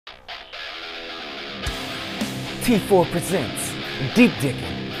T4 presents Deep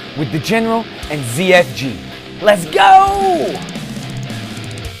Digging with the General and ZFG. Let's go!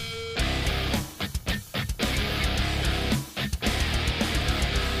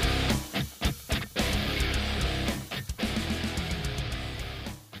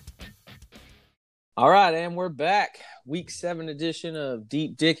 All right, and we're back. Week 7 edition of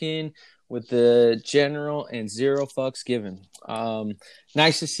Deep Digging with the General and Zero Fucks Given.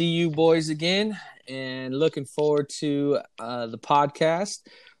 Nice to see you boys again, and looking forward to the podcast.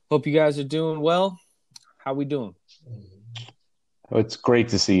 Hope you guys are doing well. How we doing? Oh, it's great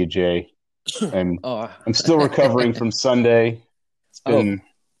to see you, Jay. And I'm still recovering from Sunday.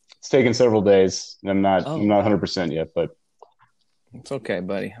 It's taken several days. I'm not 100% yet, but it's okay,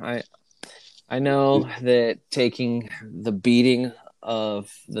 buddy. I know that taking the beating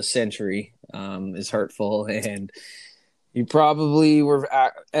of the century is hurtful, and you probably were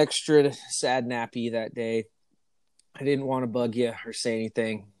extra sad nappy that day. I didn't want to bug you or say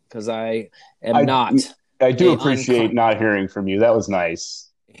anything because I do appreciate not hearing from you. That was nice.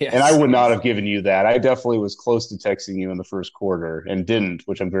 Yes, and I would not have given you that. I definitely was close to texting you in the first quarter and didn't,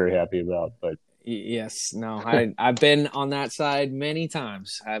 which I'm very happy about. But yes, no, I've been on that side many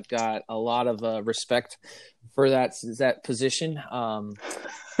times. I've got a lot of respect for that position.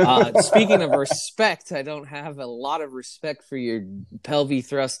 Speaking of respect, I don't have a lot of respect for your pelvis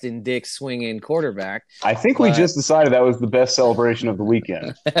thrusting, dick swinging quarterback. I think we just decided that was the best celebration of the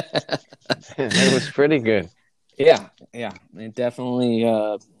weekend. It was pretty good. Yeah, it definitely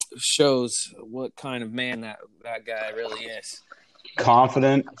shows what kind of man that guy really is.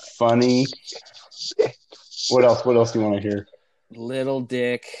 Confident, funny. What else do you want to hear? Little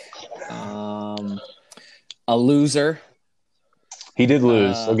dick, a loser. He did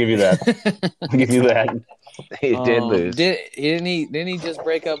lose. I'll give you that. I'll give you that. He did lose. Didn't he just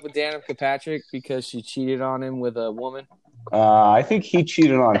break up with Danica Patrick because she cheated on him with a woman? I think he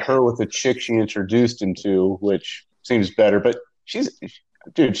cheated on her with a chick she introduced him to, which seems better. But she's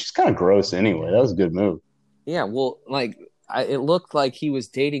kind of gross anyway. That was a good move. Yeah, well, it looked like he was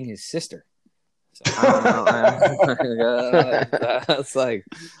dating his sister. So, I don't know.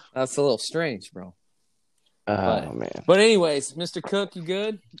 That's a little strange, bro. Man. But anyways, Mr. Cook, you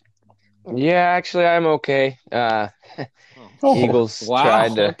good? Yeah, actually, I'm okay. Eagles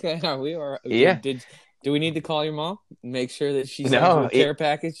tried to. Okay, we are. Yeah. Do we need to call your mom? Make sure that she sends you a care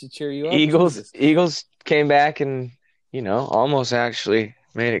package to cheer you up. Eagles came back and almost actually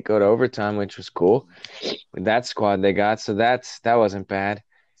made it go to overtime, which was cool with that squad they got. So that wasn't bad.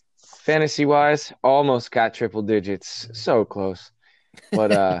 Fantasy wise, almost got triple digits. So close.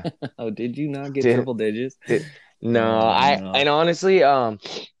 But did you not get triple digits? No. And honestly, I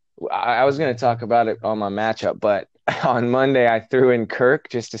was gonna talk about it on my matchup, but on Monday I threw in Kirk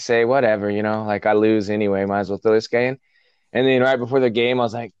just to say whatever, I lose anyway, might as well throw this guy in. And then right before the game, I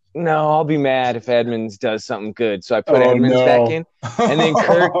was like, no, I'll be mad if Edmonds does something good. So I put Edmonds back in, and then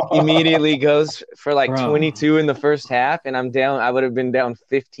Kirk immediately goes for 22 in the first half, and I'm down. I would have been down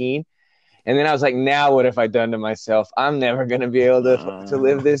 15. And then I was like, now what have I done to myself? I'm never going to be able to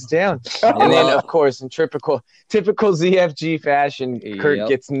live this down. And then, of course, in typical ZFG fashion, Kirk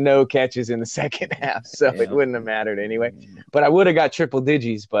gets no catches in the second half, so it wouldn't have mattered anyway. But I would have got triple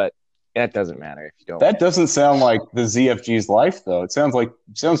digits, but that doesn't matter if you don't. That doesn't sound like the ZFG's life, though. It sounds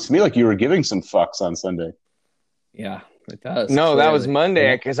to me like you were giving some fucks on Sunday. Yeah. It does. No, clearly. That was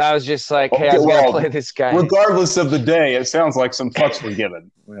Monday because I was just like, hey, I was going to play this guy. Regardless of the day, it sounds like some fucks were given.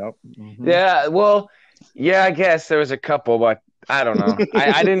 Yep. Mm-hmm. Yeah, well, yeah, I guess there was a couple, but I don't know.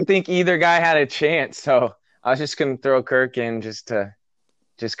 I didn't think either guy had a chance, so I was just going to throw Kirk in just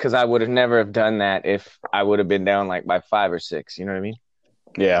because I would have never have done that if I would have been down by 5 or 6. You know what I mean?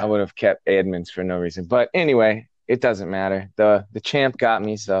 Yeah. I would have kept Edmonds for no reason. But anyway, it doesn't matter. The champ got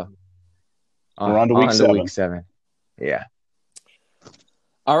me, so we're on to week 7. Yeah.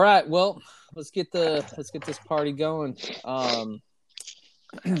 All right. Well, let's get this party going.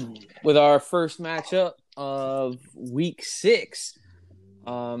 With our first matchup of week 6,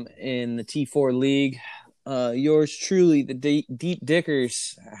 in the T4 league, yours truly, the Deep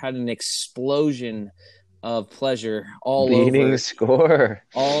Dickers, had an explosion of pleasure all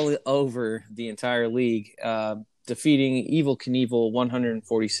over the entire league, defeating Evil Knievel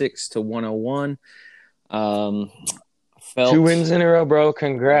 146 to 101. 2 wins in a row, bro.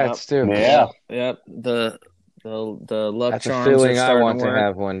 Congrats, too. Yeah. Yep. The luck That's charms. a feeling I want to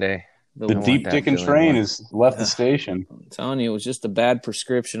have one day. The deep dicking train has left the station. I'm telling you, it was just a bad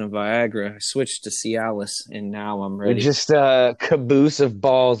prescription of Viagra. I switched to Cialis, and now I'm ready. Just a caboose of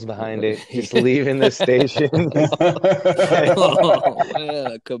balls behind it, just leaving the station.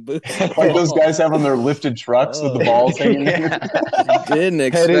 Caboose. Like those guys have on their lifted trucks with the balls hanging in. Didn't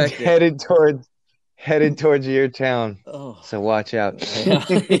expect it. Headed towards your town. Oh. So watch out.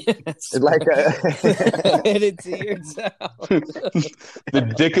 It's like headed to your town.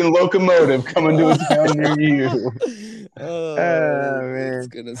 The Dickin' locomotive coming to a town near you. Oh man. It's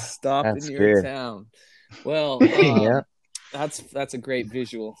gonna stop That's in your good. town. Well, Yeah. That's a great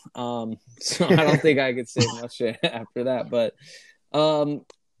visual. So I don't think I could say much after that, but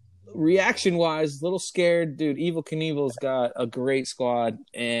reaction wise, a little scared, dude. Evil Knievel's got a great squad,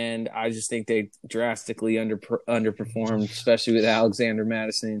 and I just think they drastically underperformed, especially with Alexander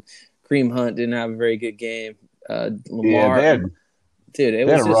Madison. Kareem Hunt didn't have a very good game. Lamar, they had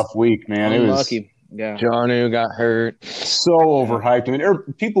a rough week, man. Unlucky. It was, yeah. Jonnu got hurt. So overhyped. I mean,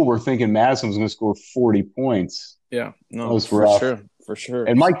 people were thinking Madison was going to score 40 points. Yeah, no, that was rough. For sure.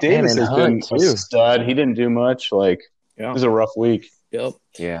 And Mike Davis has been a stud. He didn't do much. It was a rough week. Yep.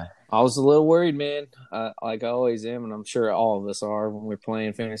 Yeah. I was a little worried, man, like I always am, and I'm sure all of us are when we're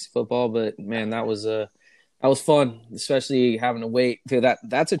playing fantasy football. But, man, that was fun, especially having to wait.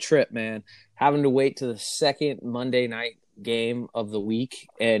 That's a trip, man, having to wait to the second Monday night game of the week,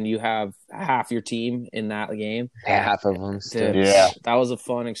 and you have half your team in that game. Half of them. Dude, yeah. That was a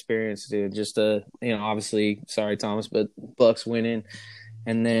fun experience, dude. Just, obviously, sorry, Thomas, but Bucks winning,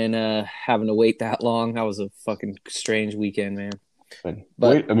 and then having to wait that long. That was a fucking strange weekend, man. But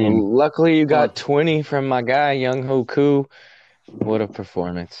luckily you got 20 from my guy Young Ho Koo. What a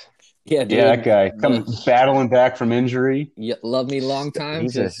performance! Yeah, dude. Yeah, that guy coming battling back from injury. Yeah, love me long time.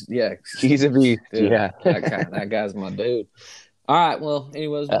 He's a beast. Dude, yeah, that guy's my dude. All right, well,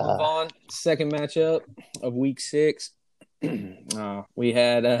 anyways, we'll move on. Second matchup of Week 6. We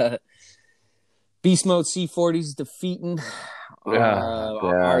had Beast Mode C40s defeating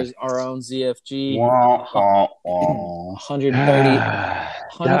our own ZFG. 130.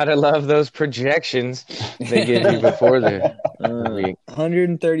 Gotta love those projections they give you before the week.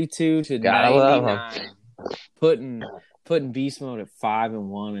 132 to Gotta 99. Putting Beast Mode at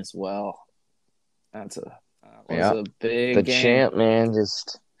 5-1 as well. That was a big the game. Champ, man,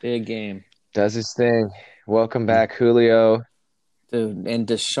 just big game. Does his thing. Welcome back, Julio. Dude, and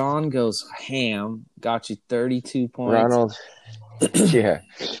Deshaun goes ham, got you 32 points.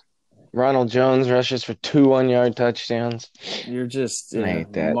 Ronald Jones rushes for 2 1-yard touchdowns. You're just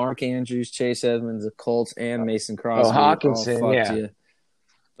that. Mark Andrews, Chase Edmonds, the Colts, and Mason Crosby. Hawkinson, you.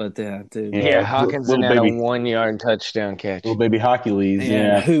 But dude. Yeah, Hawkinson had a 1-yard touchdown catch. Little baby hockey leagues.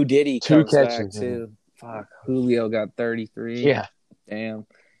 Yeah. Who did he? 2 catches too. Fuck. Julio got 33. Yeah. Damn.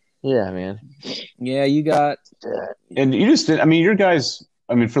 Yeah, man. Yeah, you got. And you just did. I mean, your guys.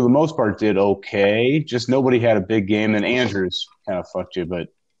 I mean, for the most part, did okay. Just nobody had a big game, and Andrews kind of fucked you, but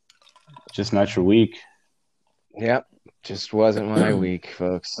just not your week. Yep, just wasn't my week,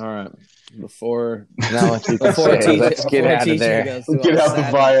 folks. All right, before let's get out of there. Get out the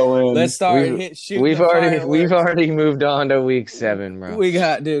violin. Let's start shooting. We've already moved on to Week 7, bro. We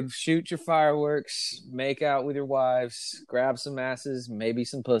got, dude. Shoot your fireworks. Make out with your wives. Grab some asses. Maybe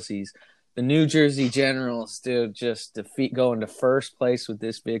some pussies. The New Jersey Generals, dude, just going to first place with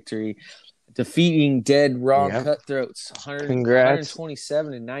this victory, defeating dead wrong cutthroats. Congrats.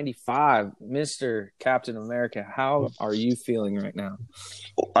 127 and 95. Mr. Captain America, how are you feeling right now?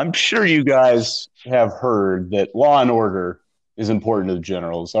 I'm sure you guys have heard that law and order is important to the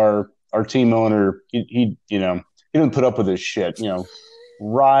Generals. Our team owner, he didn't put up with this shit.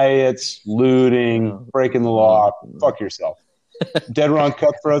 Riots, looting, breaking the law. Fuck yourself. Dead wrong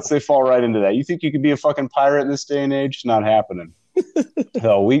cutthroats, they fall right into that. You think you could be a fucking pirate in this day and age? It's not happening.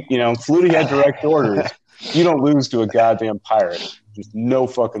 Hell, Flutie had direct orders. You don't lose to a goddamn pirate. Just no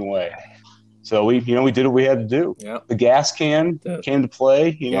fucking way. So we did what we had to do. Yep. The gas can came to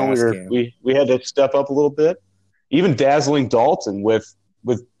play. We had to step up a little bit. Even dazzling Dalton with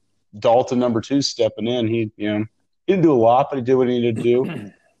Dalton number 2 stepping in. He didn't do a lot, but he did what he needed to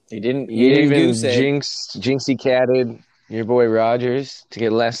do. He didn't even jinxie catted your boy Rodgers to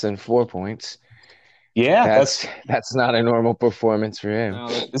get less than 4 points. Yeah, that's not a normal performance for him. No,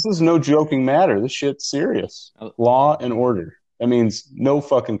 this is no joking matter. This shit's serious. Law and order. That means no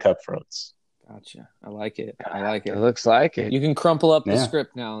fucking cutthroats. Gotcha. I like it. It looks like it. You can crumple up the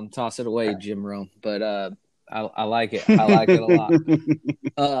script now and toss it away, Jim Rome. But I like it. I like it a lot.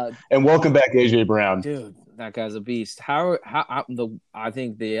 And welcome back, AJ Brown. Dude, that guy's a beast. I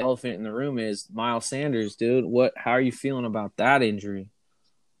think the elephant in the room is Miles Sanders, dude. How are you feeling about that injury?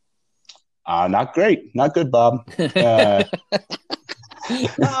 Not great. Not good, Bob.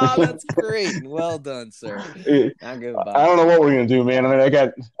 Oh, that's great. Well done, sir. Not good, Bob. I don't know what we're gonna do, man. I mean, I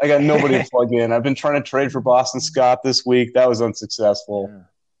got nobody to plug in. I've been trying to trade for Boston Scott this week. That was unsuccessful.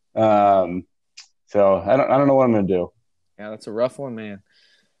 Yeah. So I don't know what I'm gonna do. Yeah, that's a rough one, man.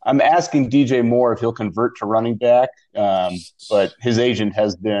 I'm asking DJ Moore if he'll convert to running back, but his agent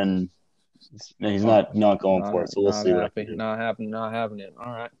has been. He's not going for it, so we'll see. Not happening.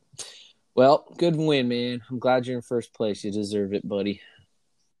 All right. Well, good win, man. I'm glad you're in first place. You deserve it, buddy.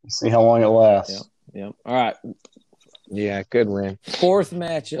 See how long it lasts. Yep. All right. Yeah, good win. Fourth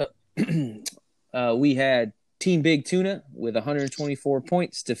matchup, we had Team Big Tuna with 124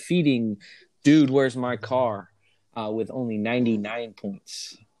 points defeating Dude, Where's My Car with only 99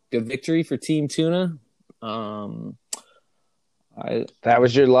 points. Good victory for Team Tuna. That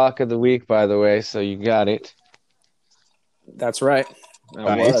was your lock of the week, by the way, so you got it. That's right.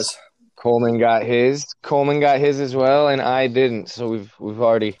 That was. Coleman got his as well, and I didn't. So we've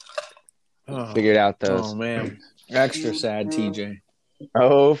already figured out those. Oh man, extra sad, TJ.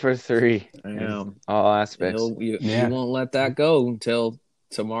 0 for 3. I know. All aspects. You won't let that go until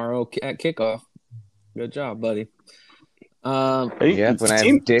tomorrow at kickoff. Good job, buddy. When I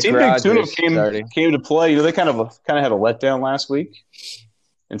Team have Dick Big Rogers Tuna came to play. They kind of had a letdown last week,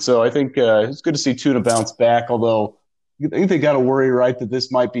 and so I think it's good to see Tuna bounce back. Although I think they got to worry, right, that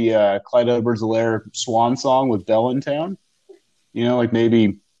this might be a Clyde Edwards-Helaire swan song with Bell in town. You know, like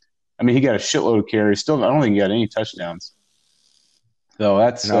maybe. I mean, he got a shitload of carries. Still, I don't think he got any touchdowns. So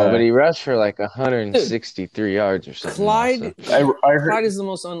that's but he rushed for like 163 yards or something. Clyde, I heard, Clyde is the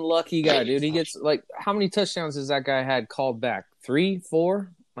most unlucky guy, dude. He gets like how many touchdowns has that guy had called back? 3,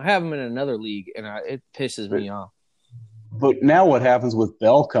 4? I have him in another league, and it pisses me off. But now what happens with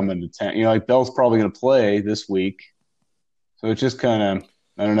Bell coming to town? You know, like Bell's probably going to play this week, so it's just kind of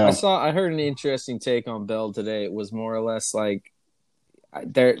I don't know. I heard an interesting take on Bell today. It was more or less like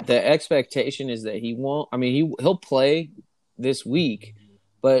the expectation is that he won't. I mean, he'll play this week,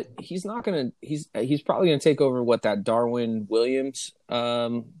 but he's not gonna. He's probably gonna take over that Darwin Williams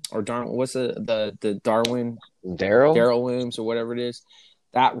or Darwin. What's the Darwin Darrell Williams or whatever it is.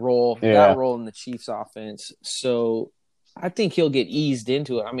 That role in the Chiefs offense. So I think he'll get eased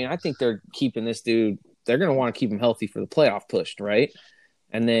into it. I mean, I think they're keeping this dude. They're gonna want to keep him healthy for the playoff push, right?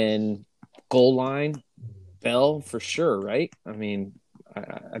 And then goal line, Bell for sure, right? I mean.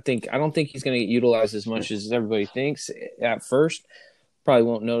 I don't think he's going to get utilized as much as everybody thinks at first. Probably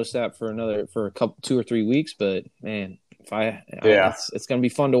won't notice that for a couple 2 or 3 weeks, but man, it's going to be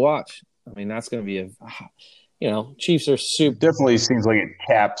fun to watch. I mean, that's going to be Chiefs are super. Definitely seems like it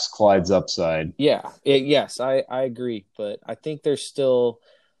caps Clyde's upside. Yeah, yes, I agree, but I think there's still.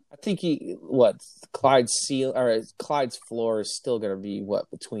 I think Clyde's floor is still going to be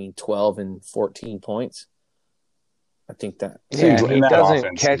between 12 and 14 points. I think that. Yeah, he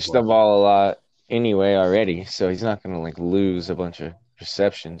doesn't catch the ball a lot anyway already, so he's not going to lose a bunch of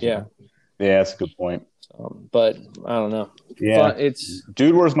receptions. Yeah, yeah, that's a good point. But I don't know. Yeah,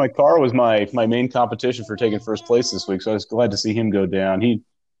 Dude, Where's My Car was my main competition for taking first place this week, so I was glad to see him go down. He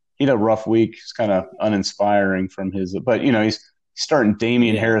had a rough week. It's kind of uninspiring from his, but he's starting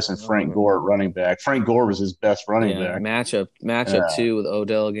Damian Harris and Frank Gore at running back. Frank Gore was his best running back. Matchup too with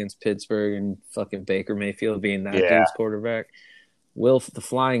Odell against Pittsburgh and fucking Baker Mayfield being that dude's quarterback. The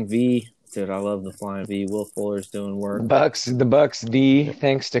Flying V, dude, I love the Flying V. Will Fuller's doing work. The Bucks D,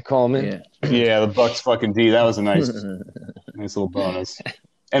 thanks to Coleman. Yeah, the Bucks fucking D. That was a nice little bonus.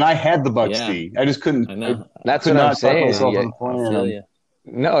 And I had the Bucks D. I just couldn't. I know. That's what I'm saying. I feel you.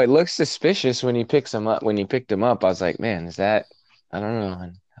 No, it looks suspicious when he picks him up. When he picked him up, I was like, man, is that? I don't know.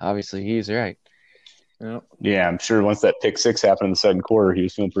 And obviously, he's right. Yep. Yeah, I'm sure once that pick 6 happened in the second quarter, he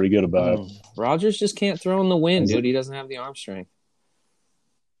was feeling pretty good about it. Rodgers just can't throw in the wind, dude. He doesn't have the arm strength.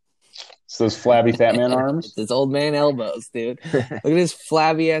 It's those flabby fat man arms? It's his old man elbows, dude. Look at his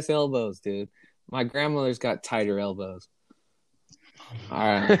flabby-ass elbows, dude. My grandmother's got tighter elbows. All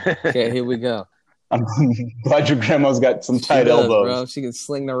right. Okay, here we go. I'm glad your grandma's got some tight elbows. Bro. She can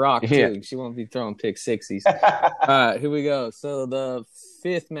sling the rock, too. Yeah. She won't be throwing pick 60s. All right, here we go. So the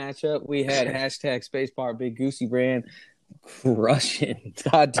 5th matchup, we had #Spacebar Big Goosey Brand crushing.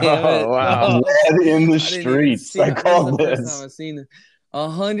 God damn it. Oh, wow. Red in the streets. I called this. First time I've seen it.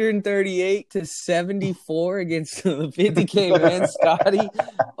 138-74 against the 50K man, Scotty.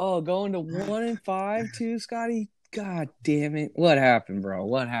 Oh, going to 1-5 too, Scotty. God damn it! What happened, bro?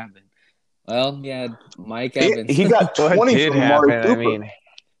 What happened? Well, yeah, Mike Evans. He got 20 from Amari Cooper. I mean,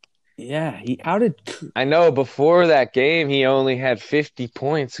 yeah, how did? I know before that game he only had 50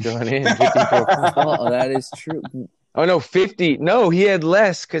 points going in. 54 points. Oh, that is true. Oh no, 50. No, he had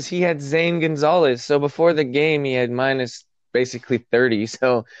less because he had Zane Gonzalez. So before the game, he had minus basically 30.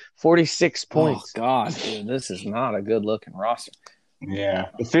 So 46 Oh points. God, dude, this is not a good looking roster. Yeah,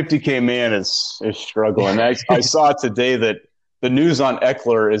 the 50K man is struggling. I saw today that the news on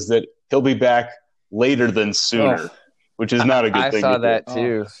Eckler is that he'll be back later than sooner, which is not a good I thing saw to that Oh.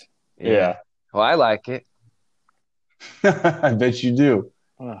 too. Yeah. Well, I like it. do. I bet you do.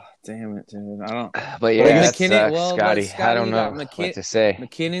 Oh, damn it, dude. I don't. But Well, I yeah, guess- that McKinnon, sucks, well, Scotty. Scotty, I don't you know got what to say.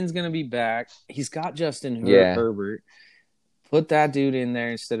 McKinnon's gonna be back. He's got Justin Yeah. Herbert. Put that dude in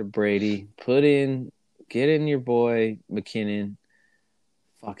there instead of Brady. Get in your boy McKinnon.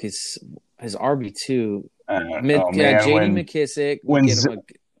 Fuck his RB2. J.D. when McKissick. when Get Z- him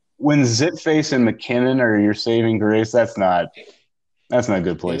when Zitface and McKinnon are your saving grace, that's not a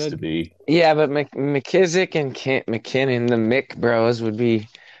good place to be. Yeah, but McKissick and McKinnon, the Mick Bros, would be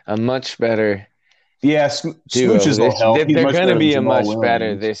a much better Yeah, duo. Smooches will help. He's They're much going better to be than a Jamal much better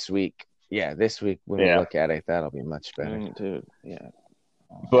Williams. this week. Yeah, this week when we Yeah. look at it, that'll be much better. dude. Yeah.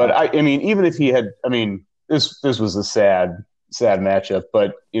 But I mean, even if he had, I mean, this was a sad matchup.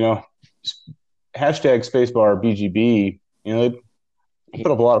 But hashtag spacebar BGB, they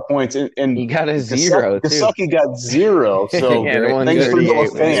put up a lot of points, and He got a 0 too. Gasecki got 0. So Yeah, Great. thanks for 138 Noah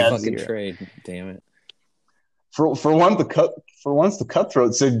was fans. Fucking 0. trade. Damn it. For once, the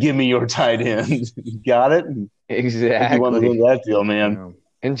cutthroat said, "Give me your tight end." Got it. Exactly. You wanted to win that deal, man. Yeah.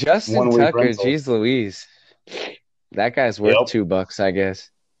 And Justin 1 week Tucker, rental. geez Louise. That guy's worth Yep. $2, I guess.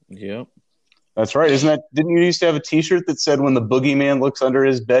 Yep. That's right. Didn't you used to have a T-shirt that said, "When the boogeyman looks under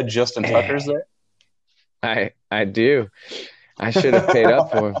his bed, Justin Tucker's there"? I do. I should have paid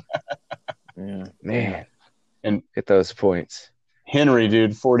up for him. Yeah. Man. And- get those points. Henry,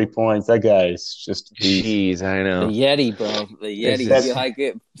 dude, 40 points. That guy's just a beast. Jeez, I The know. Yeti, bro. The Yeti. That's- You like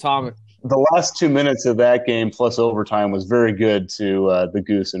it, Tom? The last 2 minutes of that game plus overtime was very good to the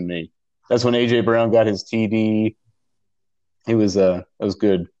Goose and me. That's when AJ Brown got his TD. It was that was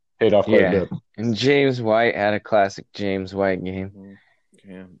good. Paid off quite a bit. And James White had a classic James White game.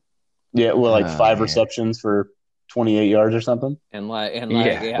 Yeah. Yeah, well, like 5 man. receptions for 28 yards or something.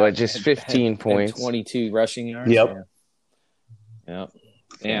 But just 15 points. 22 rushing yards. Yep. Yep.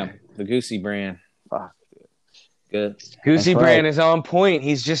 Damn. The Goosey brand. Fuck. Good. Goosey That's Brand right. is on point.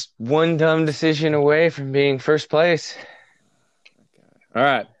 He's just one dumb decision away from being first place. All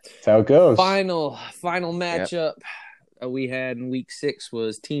right. That's how it goes. Final matchup we had in week 6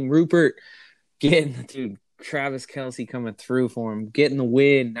 was Team Rupert getting Travis Kelce coming through for him, getting the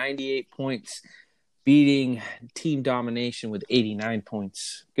win, 98 points, beating Team Domination with 89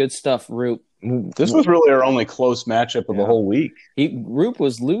 points. Good stuff, Roop. This was really our only close matchup of the whole week. Roop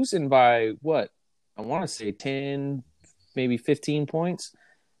was losing by what? I want to say 10, maybe 15 points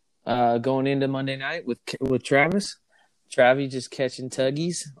going into Monday night with Travis. Travis just catching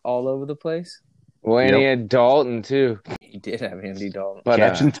tuggies all over the place. Well, and he had Dalton too. He did have Andy Dalton. But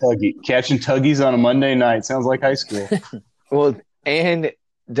Catching tuggies on a Monday night sounds like high school. well, and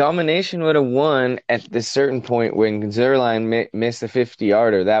Domination would have won at this certain point when Zerline missed a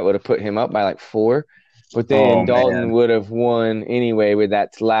 50-yarder. That would have put him up by like 4. But then Dalton would have won anyway with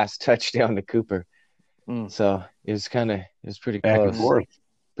that last touchdown to Cooper. So it was pretty Back close. and forth.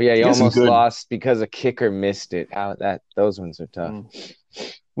 But yeah, he He almost good. lost because a kicker missed it. Those ones are tough.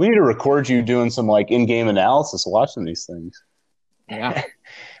 We need to record you doing some like in-game analysis watching these things. Yeah.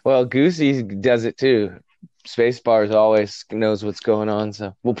 Well, Goosey does it too. Spacebars always knows what's going on.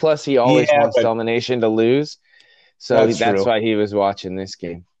 So plus he always wants Domination to lose. So that's true. why he was watching this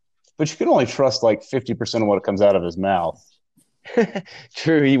game. But you can only trust like 50% of what comes out of his mouth.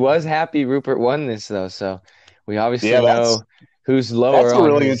 True. He was happy Rupert won this though. So we obviously know who's lower. That's a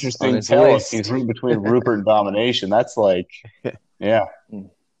really interesting tell if list. he's rooting between Rupert and Domination. That's like, yeah.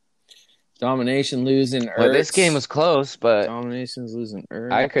 Domination losing Ertz. Well, this game was close, but Domination's losing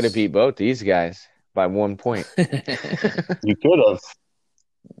Ertz. I could have beat both these guys by 1 point. You could have.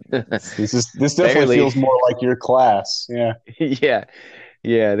 This definitely Barely. feels more like your class. Yeah.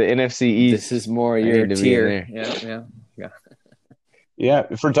 Yeah. The NFC East. This is more I your need to be in tier. there. Yeah.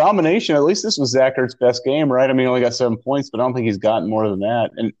 Yeah. For Domination, at least this was Zach Ertz's best game, right? I mean, he only got 7 points, but I don't think he's gotten more than that.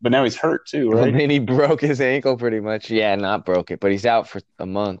 But now he's hurt too, right? And then he broke his ankle pretty much. Yeah, not broke it, but he's out for a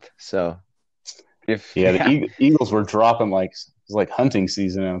month. So the Eagles were dropping it was like hunting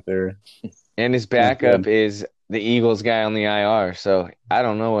season out there. And his backup is the Eagles guy on the IR. So I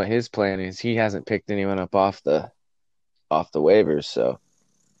don't know what his plan is. He hasn't picked anyone up off the waivers, so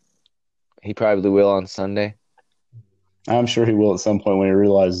he probably will on Sunday. I'm sure he will at some point when he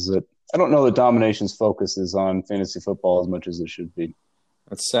realizes it. I don't know that Domination's focus is on fantasy football as much as it should be.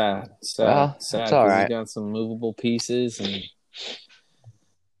 That's sad. Sad. Well, sad. it's all 'Cause right. He's got some movable pieces, and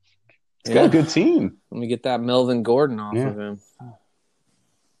He's got a good team. Let me get that Melvin Gordon off Yeah. of him.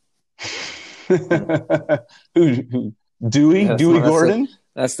 Who Dewey? Yeah, Dewey that's Gordon?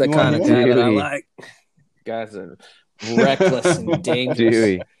 That's the You kind want of guy that I Dewey. like. Guys are reckless and dangerous.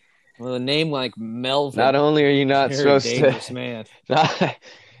 Dewey. With a name like Melvin. Not only are you not Very supposed dangerous to, man.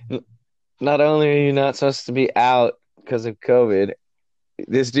 not only are you not supposed to be out because of COVID,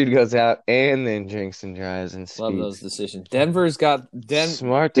 this dude goes out and then drinks and drives and Love speeds. those decisions. Denver's got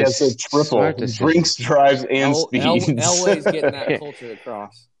Smart. Yeah, so triple. Smart decision. Drinks, drives, and speeds. Elway's getting that culture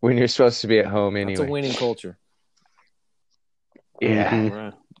across. When you're supposed to be at home That's anyway. a winning culture. Yeah. Mhm.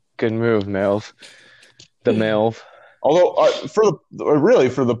 Right. Good move, Melv. The Melv. Although,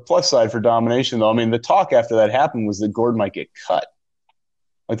 for the plus side for domination, though, I mean, the talk after that happened was that Gordon might get cut.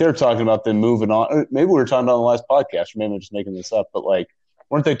 Like, they were talking about them moving on. Maybe we were talking about it on the last podcast, or maybe I'm just making this up, but, like,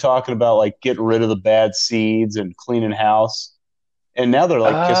 weren't they talking about, like, getting rid of the bad seeds and cleaning house? And now they're,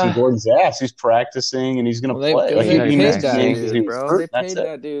 like, kissing Gordon's ass. He's practicing, and he's going to play. Like, They he paid missed that games because he dude, was bro. hurt. They That's paid it.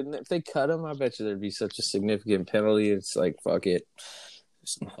 that dude. And if they cut him, I bet you there'd be such a significant penalty. It's like, fuck it.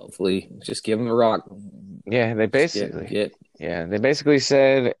 Hopefully, just give him a rock. Yeah, they basically. Get Yeah, they basically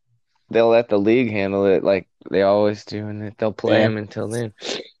said they'll let the league handle it like they always do, and that they'll play Yeah. him until then.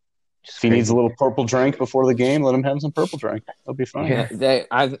 If he needs a little purple drink before the game, let him have some purple drink. That'll be fine.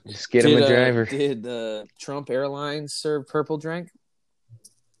 Yeah. Just get him a driver. Did Trump Airlines serve purple drink?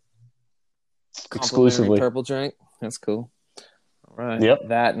 Exclusively. Complimentary purple drink. That's cool. All right. Yep.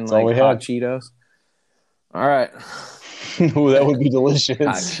 That and That's all like we hot had. Cheetos. All right. Ooh, that would be delicious.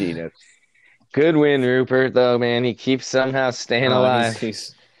 Hot Cheetos. Good win, Rupert, though, man. He keeps somehow staying alive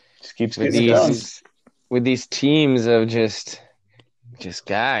He's Just keeps with getting it done. these teams of just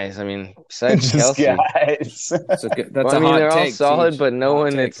guys. I mean, besides Just Kelsey, guys. that's a Well, I mean, hot they're all take, solid, Cheech. but no Hot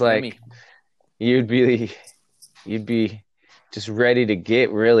one take, that's like Remy. you'd be just ready to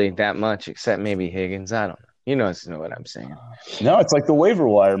get really that much, except maybe Higgins. I don't know. You know what I'm saying. No, it's like the waiver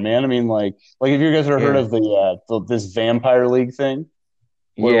wire, man. I mean, like if you guys ever heard of this vampire league thing,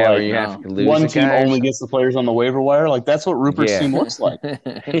 where, Yeah, like, where you have to lose one a team guy or only gets the players on the waiver wire. Like that's what Rupert's Yeah. team looks like.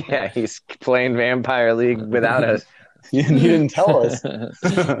 Yeah, he's playing Vampire League without us. You didn't tell us.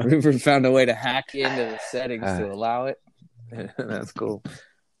 Rupert found a way to hack into the settings Uh, to allow it. That's cool.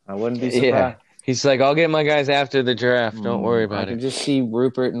 I wouldn't be surprised. Yeah. He's like, I'll get my guys after the draft. Don't worry I about can it. just see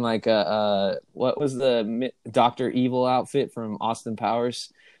Rupert in like what was the Dr. Evil outfit from Austin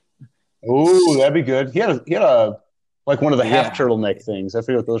Powers? Ooh, that'd be good. He had a like one of the Yeah. half turtleneck things. I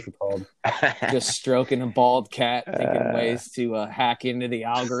forget what those were called. Just stroking a bald cat, thinking ways to hack into the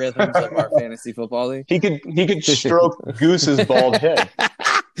algorithms of our fantasy football league. He could stroke Goose's bald head.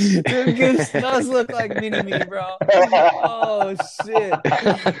 Dude, Goose does look like Mini-Me, bro. Oh, shit.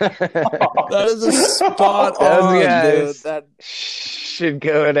 That is a spot on, dude. guys That, should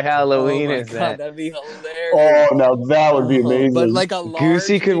go to Halloween. oh, my Is God, that that'd be hilarious. Oh, now that would be Oh, amazing. But like a large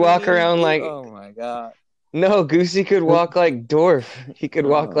Goosey could walk Mini-Me, around dude. like- Oh, my God. No, Goosey could walk like Dorf. He could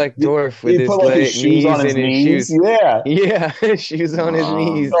walk like Dorf with He his, put like his shoes knees on his and knees. shoes. Yeah. Yeah, shoes on his Oh.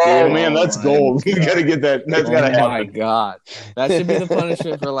 knees. Oh dude. man, that's my gold. We gotta get that. That's Oh, gotta my happen. God. That should be the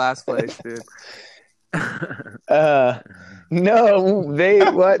punishment for last place, dude. No,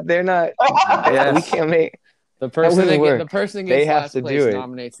 they're not. Yeah, we can't make. The person wouldn't that work. the person They gets have last to place do it.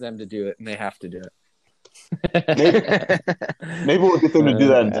 nominates them to do it, and they have to do it. Maybe we'll get them to do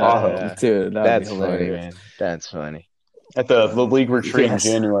that in Tahoe Dude, that'd That's be funny, hilarious. man. That's funny. at the league retreat Yes.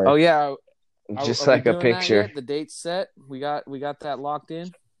 in January. Oh yeah, Just are we like a doing that picture. yet? The date's set. We got that locked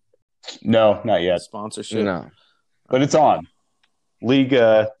in. No, not yet, Sponsorship. No. but it's on. League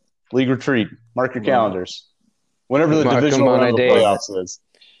retreat. Mark your calendars. Whenever the Mark 'em divisional on round a of the date. playoffs is.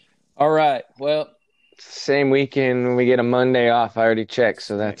 All right. Well, Same weekend we get a Monday off. I already checked,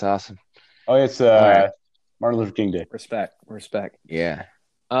 so that's awesome. Oh, it's right. Martin Luther King Day. respect. Yeah.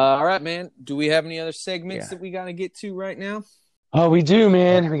 All right, man. Do we have any other segments Yeah. that we got to get to right now? Oh, we do,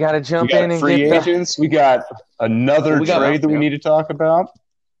 man. We got to We jump got in and free get agents. We got another We got- trade that we yeah. need to talk about.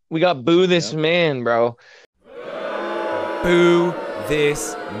 We got Boo This Man, bro. Boo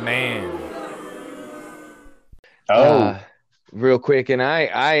this man. Real quick, and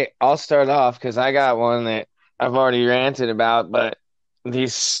I'll start off because I got one that I've already ranted about, but my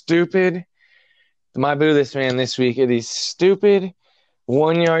Boo This Man this week are these stupid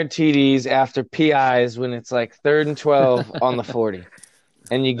 1-yard TDs after PIs when it's like 3rd and 12 on the 40.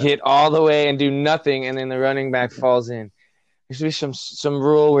 And you get all the way and do nothing, and then the running back falls in. There should be some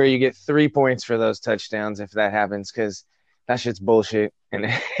rule where you get 3 points for those touchdowns if that happens, because that shit's bullshit, and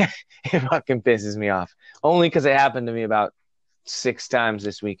it fucking pisses me off. Only because it happened to me about 6 times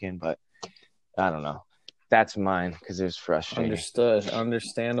this weekend, but I don't know. That's mine because it was frustrating. Understood.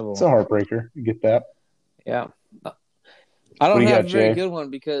 Understandable. It's a heartbreaker. You get that? Yeah. I don't What do you have got, a very Jay? good one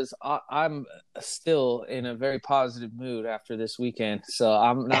because I'm still in a very positive mood after this weekend. So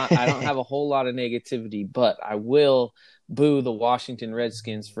I don't have a whole lot of negativity, but I will boo the Washington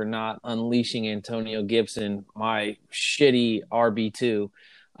Redskins for not unleashing Antonio Gibson, my shitty RB2,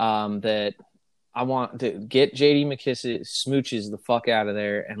 that I want to get JD McKissic smooches the fuck out of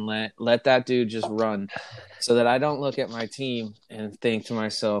there and let that dude just run so that I don't look at my team and think to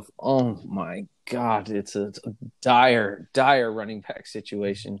myself, oh my God, it's a dire running back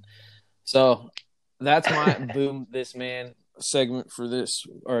situation. So that's my boom this man segment for this,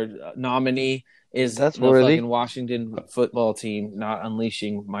 or nominee is That's the worthy. fucking Washington football team not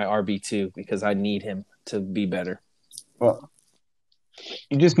unleashing my RB2 because I need him to be better. Well,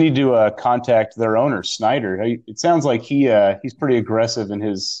 you just need to contact their owner, Snyder. It sounds like he's pretty aggressive in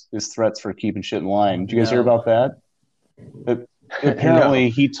his threats for keeping shit in line. Did you guys hear about that? Apparently,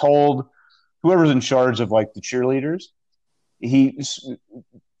 he told whoever's in charge of like the cheerleaders. I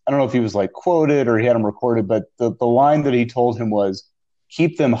don't know if he was like quoted or he had him recorded, but the line that he told him was,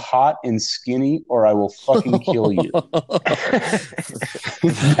 "Keep them hot and skinny, or I will fucking kill you."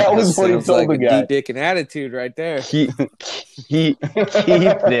 That was what he Sounds told like the a guy. deep dick and attitude right there. Keep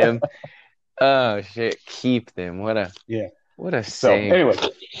them. Oh shit! Keep them. What a So saying. anyway,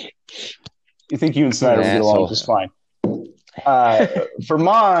 you think you and Snyder would get along asshole. just fine. For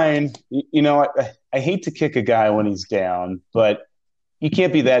mine, I hate to kick a guy when he's down, but you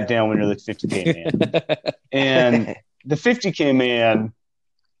can't be that down when you're the 50K man. And the 50K man,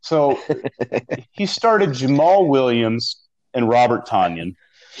 so he started Jamal Williams and Robert Tonyan,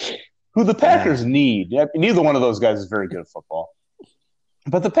 who the Packers need. Neither one of those guys is very good at football.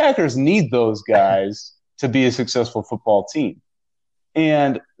 But the Packers need those guys to be a successful football team.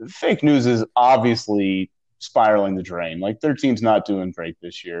 And fake news is obviously spiraling the drain. Like, their team's not doing great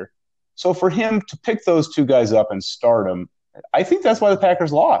this year. So for him to pick those two guys up and start them, I think that's why the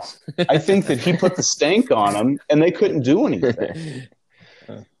Packers lost. I think that he put the stank on them, and they couldn't do anything.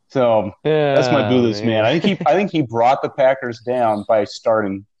 So that's my boo this man. I think he brought the Packers down by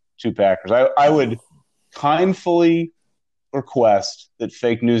starting two Packers. I would kindly request that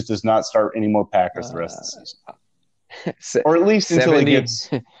fake news does not start any more Packers the rest of the season, or at least until he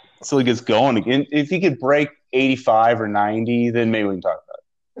gets going again. If he could break 85 or 90, then maybe we can talk about it.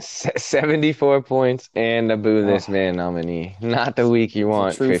 74 points and a boo this man nominee. Not the week you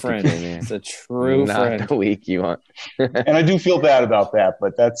want. True friend. It's a true friend. Not the week you want. And I do feel bad about that,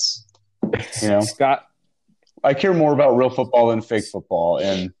 but that's, Scott. I care more about real football than fake football,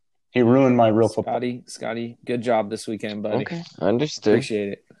 and he ruined my real football. Scotty, good job this weekend, buddy. Okay, understood.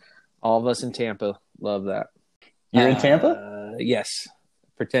 Appreciate it. All of us in Tampa love that. You're in Tampa? Yes.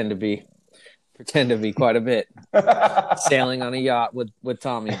 Pretend to be quite a bit. Sailing on a yacht with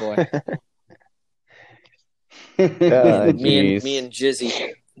Tommy boy. Me and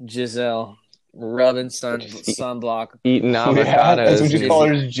Giselle rubbing sunblock. Eating avocados. Yeah, that's what you call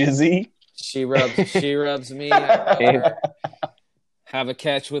her, Jizzy. She rubs me. Have a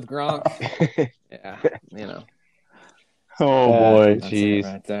catch with Gronk. Yeah, Oh boy, jeez.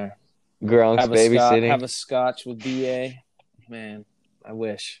 right there. Gronk's babysitting. Have a scotch with BA. Man, I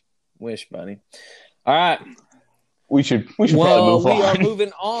wish, buddy. All right. We should probably move on. We are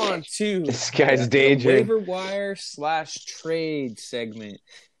moving on to This guy's the daydream. waiver wire / trade segment.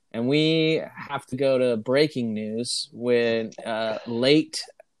 And we have to go to breaking news with late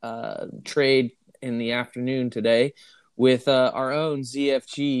trade in the afternoon today with our own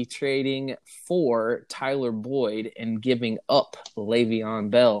ZFG trading for Tyler Boyd and giving up Le'Veon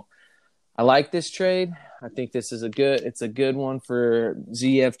Bell. I like this trade. I think this is a good one for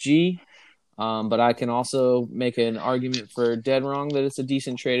ZFG. But I can also make an argument for dead wrong that it's a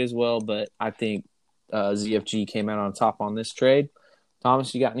decent trade as well. But I think ZFG came out on top on this trade.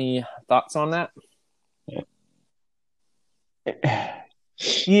 Thomas, you got any thoughts on that?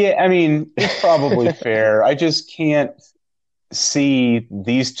 Yeah, I mean, it's probably fair. I just can't see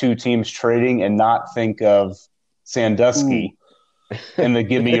these two teams trading and not think of Sandusky and the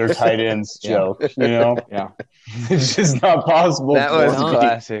 "give me your tight ends" joke. Yeah, it's just not possible. That was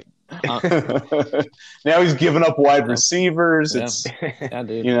classic. Now he's giving up wide receivers. Yeah. It's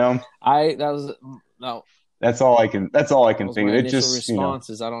no. That's all I can think. My It initial just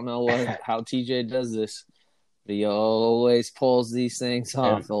responses. I don't know how TJ does this. But he always pulls these things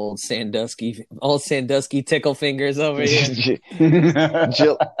off. Yeah. Old Sandusky tickle fingers over here.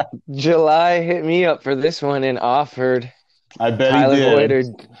 July hit me up for this one and offered I bet Tyler he Boyd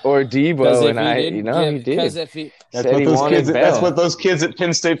did. or Debo, and he did. Because if he That's Said what he those wanted kids. Bell. That's what those kids at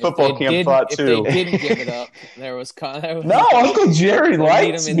Penn State football camp thought if too. they didn't give it up, there was No, Uncle Jerry need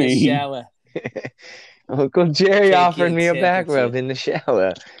likes him in the me. shower. Uncle Jerry Take offered your me a back temperature. rub in the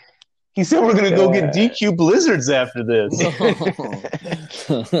shower. He said we're gonna go get DQ Blizzards after this.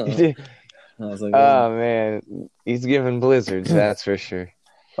 I was like, Oh man, he's giving blizzards, that's for sure.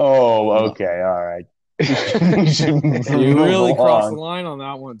 Oh, okay, all right. you really crossed the line on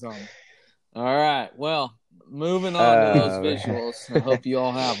that one, Tom. All right, well, moving on to those man. visuals. I hope you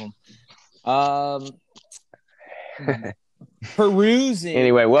all have them. Perusing.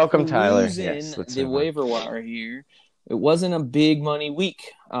 Anyway, welcome Tyler. Perusing Yes, let's the move on. waiver wire here. It wasn't a big money week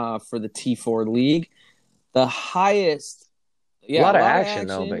for the T4 league. The highest, A lot of action,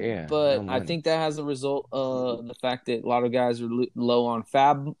 though, but yeah, But no I money. think that has a result of the fact that a lot of guys are low on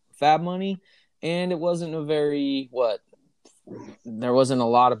fab money, and it wasn't a very there wasn't a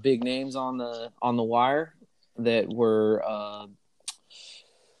lot of big names on the wire that were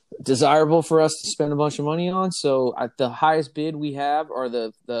desirable for us to spend a bunch of money on. So the highest bid we have, or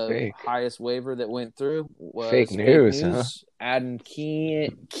the Fake. highest waiver that went through, was Fake news, huh? Adding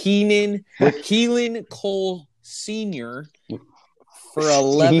Keelan Cole Sr. for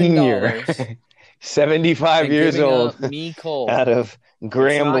 $11. 75 and years giving old, up me Cole. out of It's not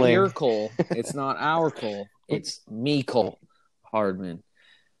Grambling. your Cole. It's not our Cole. It's me Cole Hardman.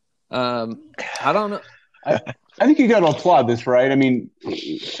 I don't know. I think you got to applaud this, right? I mean,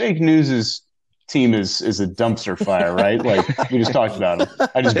 fake news' team is a dumpster fire, right? Like we just talked about him.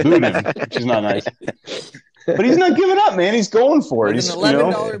 I just booed him, which is not nice. But he's not giving up, man. He's going for it. With He's an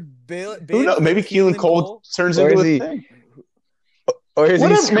 $11 bid. who knows? Maybe Keelan Cole turns Or into is a he- thing. Or is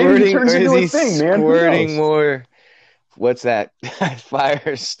Whatever, he maybe he squirting? turns Or into is he a thing, man. Who squirting knows? more? What's that?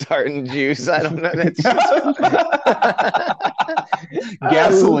 Fire starting juice? I don't know. That's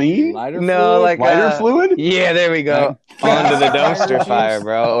Gasoline? Lighter no, fluid? like Lighter fluid? Yeah, there we go. Fire Onto the juice? dumpster fire,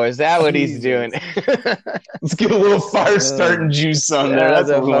 bro. Or is that what he's Jesus. doing? Let's get a little fire starting juice on there. That's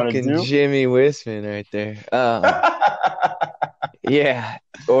That's a what we want to fucking do. Jimmy Wisman right there. Yeah.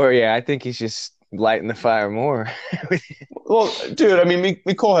 Or yeah, I think he's just lighting the fire more. Well, dude, I mean,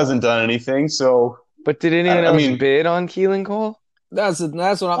 Nicole hasn't done anything, so But did anyone I else mean- bid on Keelan Cole? That's what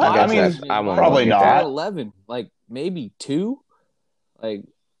I'm. I mean, questioning. I won't probably Why not. at 11, like maybe 2, like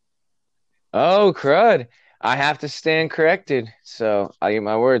Oh, crud. I have to stand corrected. So I get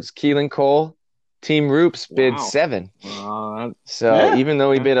my words. Keelan Cole, Team Roops bid Wow. 7. uh, So Yeah. even though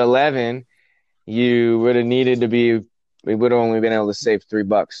we bid 11, you would have needed to be, we would have only been able to save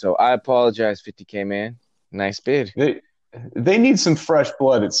 $3. So I apologize, 50K man. Nice bid. they need some fresh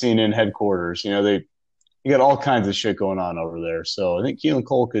blood at CNN headquarters. You know, you got all kinds of shit going on over there. So I think Keelan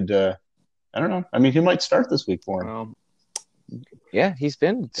Cole could. I don't know. I mean, he might start this week for him. well, Yeah, he's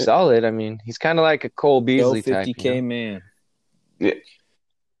been solid. I mean, he's kind of like a Cole go Beasley 50K type. You know? man.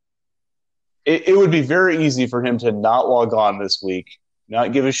 It would be very easy for him to not log on this week,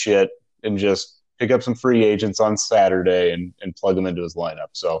 not give a shit, and just pick up some free agents on Saturday and plug them into his lineup.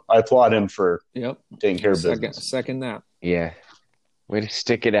 So I applaud him for Yep. taking care of business. Second that. Yeah. Way to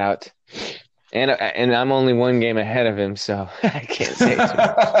stick it out. And I'm only one game ahead of him, so I can't say too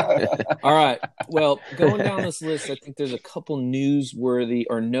much. All right. Well, going down this list, I think there's a couple newsworthy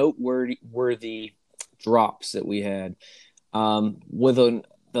or noteworthy drops that we had. With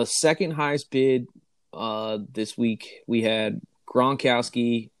the second highest bid this week, we had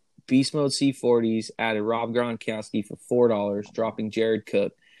Gronkowski, Beast Mode C40s, added Rob Gronkowski for $4, dropping Jared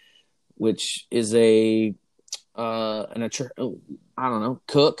Cook, which is I don't know,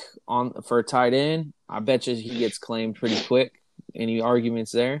 Cook for a tight end. I bet you he gets claimed pretty quick. Any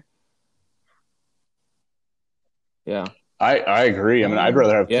arguments there? Yeah, I agree. I mean, I'd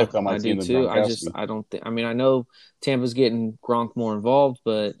rather have yeah, Cook on my I team do than too. Gronkowski. I don't think. I mean, I know Tampa's getting Gronk more involved,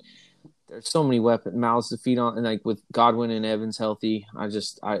 but there's so many mouths to feed on, and like with Godwin and Evans healthy, I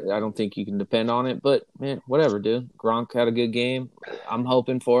don't think you can depend on it. But man, whatever, dude. Gronk had a good game. I'm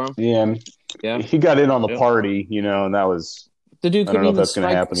hoping for him. Yeah, Yeah, he got in on the Yep. party, you know, and that was the dude I don't couldn't know if even that's gonna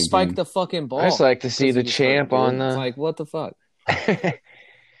happen spike again. the fucking ball. I just like to see because the he was champ hurt, on dude. the. It's like, what the fuck?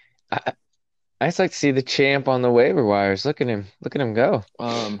 I just like to see the champ on the waiver wires. Look at him go.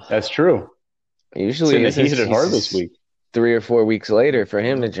 that's true. Usually He it's hit it hard this week. 3 or 4 weeks later for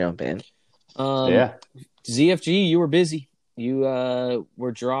him to jump in. Yeah, ZFG, you were busy. You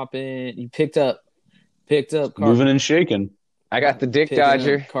were dropping. You picked up moving and shaking. I got the Dick picking up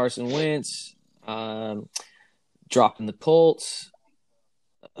Dodger. Carson Wentz, dropping the Colts,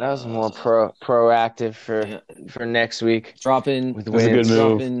 more proactive for next week Dropping with That's a good wins.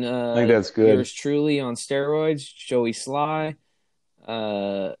 move. dropping I think that's good. yours truly on steroids, Joey Sly.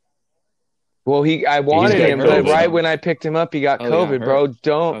 Well, I wanted got him, COVID. but right when I picked him up, he got Oh, he got COVID, hurt.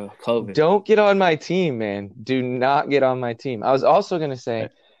 bro. COVID. Don't get on my team, man. Do not get on my team. I was also gonna say,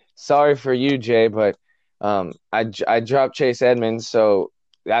 sorry for you, Jay, but I dropped Chase Edmonds, so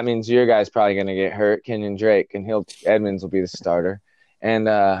that means your guy's probably gonna get hurt, Kenyon Drake, and Edmonds will be the starter. And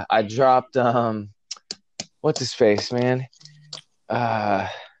I dropped what's his face, man? I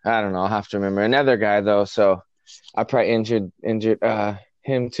don't know. I'll have to remember another guy though. So I probably injured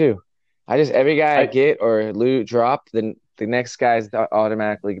him too. Every guy I get or drop, then the next guy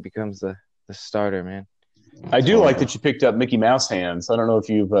automatically becomes the starter, man. I do like that you picked up Mickey Mouse hands. I don't know if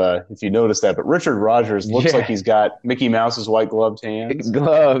you noticed that, but Richard Rogers looks like he's got Mickey Mouse's white gloved hands.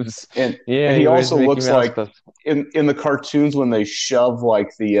 Gloves. And he also looks like in the cartoons when they shove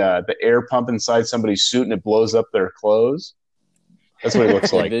like the air pump inside somebody's suit and it blows up their clothes. That's what he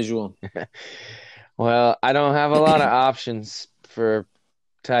looks like. Visual. Well, I don't have a lot of options for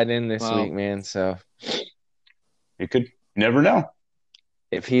tight end this week, man. So you could never know.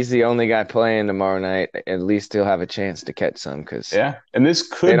 If he's the only guy playing tomorrow night, at least he'll have a chance to catch some. And this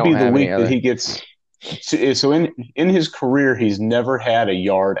could be the week that he gets. So in his career, he's never had a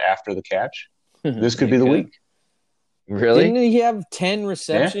yard after the catch. This could be the week. Really? Didn't he have 10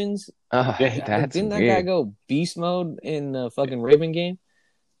 receptions? Yeah. Didn't that guy go beast mode in the fucking Raven game?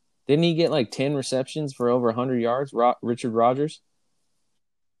 Didn't he get like 10 receptions for over 100 yards, Richard Rogers?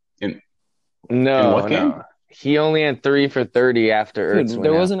 In what game? No. He only had 3 for 30 after Ertz.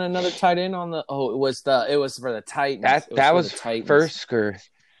 There wasn't another tight end on the. Oh, it was for the Titans. That was Fursker.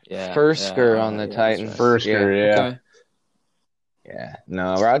 Yeah, Fursker on the Titans. Right. Fursker, yeah. Okay. Yeah,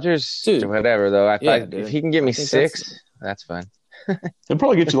 no, Rogers, Dude. Whatever though. If he can give me 6, that's fine. He'll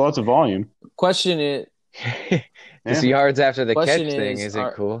probably get you lots of volume. Question it. Just yards after the Question catch thing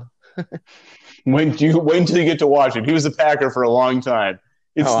isn't cool. Wait until you get to watch him. He was a Packer for a long time.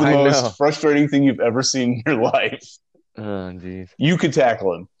 It's the most frustrating thing you've ever seen in your life. Oh, jeez. You could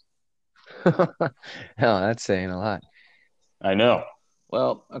tackle him. Hell, that's saying a lot. I know.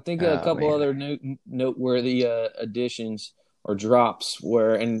 Well, I think a couple other noteworthy additions or drops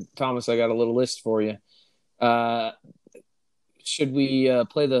and Thomas, I got a little list for you. Should we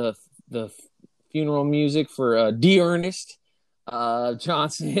play the funeral music for D'Ernest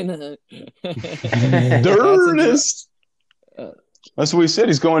Johnson? D'Ernest. That's what we said.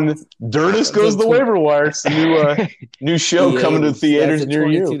 He's going. D'Ernest goes the waiver wire. It's a new show coming to theaters near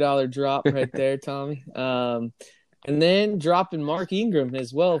you. $22 drop right there, Tommy. And then dropping Mark Ingram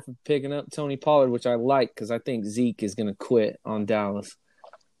as well for picking up Tony Pollard, which I like because I think Zeke is going to quit on Dallas.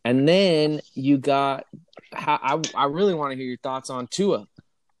 And then you got I really want to hear your thoughts on Tua.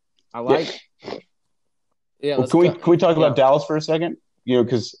 I like. Yeah. Well, can we talk about Dallas for a second?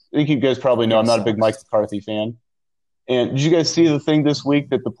 Because I think you guys probably know I'm not a big Mike McCarthy fan. And did you guys see the thing this week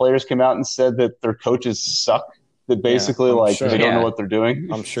that the players came out and said that their coaches suck? That basically, they don't know what they're doing.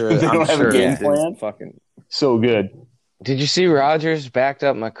 I'm sure they don't have a game plan. So good. Did you see Rodgers backed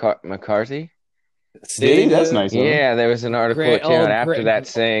up McCarthy? Did he? That's nice. Yeah, there was an article that came out after that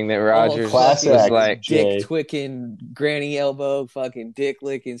saying that Rodgers was like dick twicking, granny elbow, fucking dick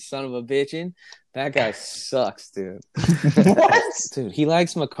licking, son of a bitchin'. That guy sucks, dude. What? Dude, he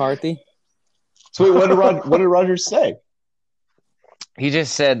likes McCarthy. So wait, what did Rodgers say? He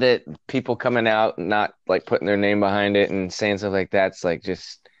just said that people coming out and not like putting their name behind it and saying stuff like that's like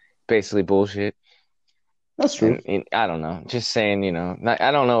just basically bullshit. That's true. And I don't know. Just saying,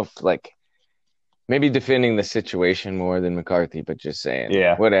 I don't know if maybe defending the situation more than McCarthy, but just saying,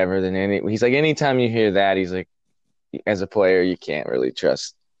 whatever. He's like, anytime you hear that, he's like, as a player, you can't really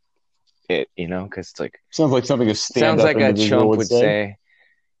trust it, because it's like sounds like something a chump would say.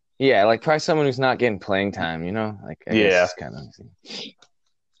 Yeah, like probably someone who's not getting playing time, Like I guess kind of.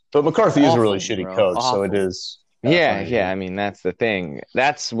 But McCarthy is a really shitty coach, so it is. Yeah. I mean, that's the thing.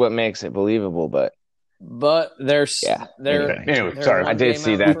 That's what makes it believable. But there's Anyway, sorry, I did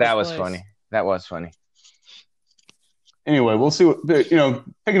see that. That was funny. That was funny. Anyway, we'll see what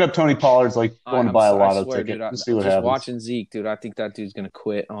picking up Tony Pollard's like going to buy a lotto ticket. We'll see what happens. Watching Zeke, dude, I think that dude's gonna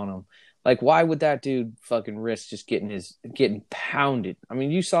quit on him. Like, why would that dude fucking risk just getting pounded? I mean,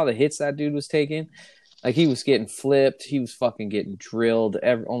 you saw the hits that dude was taking. Like, he was getting flipped. He was fucking getting drilled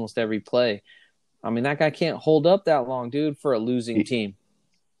almost every play. I mean, that guy can't hold up that long, dude, for a losing team.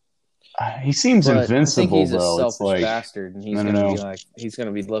 He seems invincible, I think he's though. a selfish bastard, and he's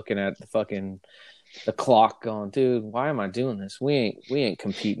gonna be looking at the clock, going, dude, why am I doing this? We ain't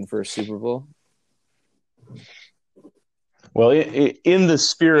competing for a Super Bowl. Well, in the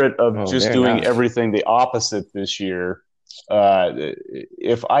spirit of just they're doing not. everything the opposite this year,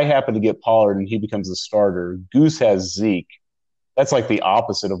 if I happen to get Pollard and he becomes the starter, Goose has Zeke. That's like the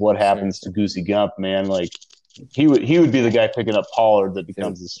opposite of what happens to Goosey Gump, man. Like he would be the guy picking up Pollard that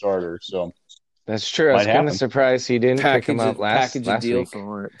becomes the starter. So That's true. I was might kind of happen. surprised he didn't pick him up last Package a deal week.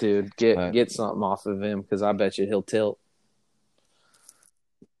 for it, dude. Get something off of him because I bet you he'll tilt.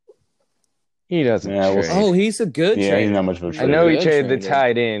 He doesn't Yeah, we'll trade. see. Oh, he's a good Yeah, trader. he's not much of a I trader. know he Good traded the trader.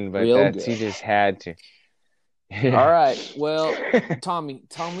 tight end, but Real he good. just had to. All right. Well, Tommy,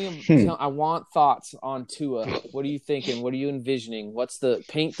 tell me. I want thoughts on Tua. What are you thinking? What are you envisioning?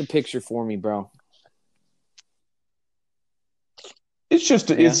 Paint the picture for me, bro?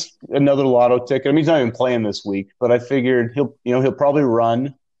 It's another lotto ticket. I mean, he's not even playing this week, but I figured he'll probably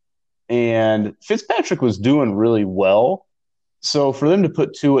run. And Fitzpatrick was doing really well. So for them to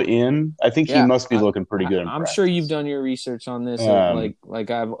put Tua in, I think he must be looking pretty good. I'm sure you've done your research on this.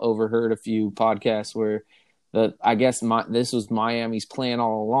 Like I've overheard a few podcasts where I guess this was Miami's plan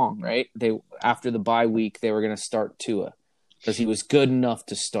all along, right? They after the bye week they were going to start Tua because he was good enough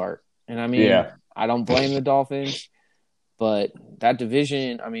to start. And I mean, I don't blame the Dolphins, but that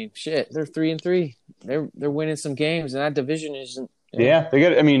division, I mean, shit, they're 3-3. They're winning some games, and that division isn't. Yeah, they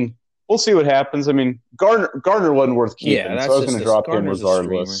got. I mean, we'll see what happens. I mean, Gardner wasn't worth keeping, so I was going to drop him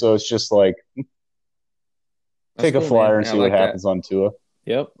regardless. So it's just like take a flyer and see what happens on Tua.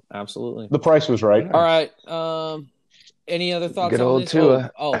 Yep, absolutely. The price was right. All right. Any other thoughts Good on old this?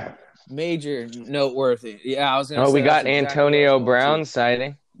 Tua. Oh, major noteworthy. Yeah, I was going to say. We got Antonio Brown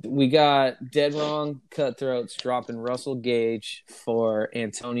sighting. We got dead wrong cutthroats dropping Russell Gage for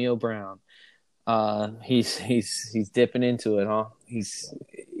Antonio Brown. He's dipping into it, huh?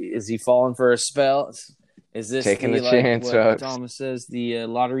 Is he falling for a spell? Is this taking the chance? What Thomas says, the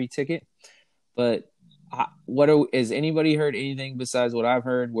lottery ticket? But has anybody heard anything besides what I've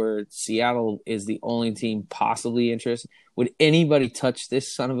heard? Where Seattle is the only team possibly interested? Would anybody touch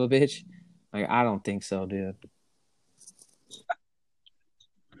this son of a bitch? Like, I don't think so, dude.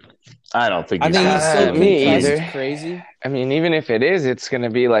 I don't think. I think he's so me either. It's crazy. I mean, even if it is, it's going to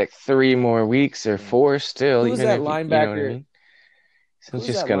be like 3 more weeks or 4 still. Who's even that if, linebacker? You know what I mean? So it's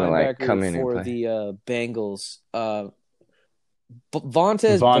just going to like come in and play. For the Bengals.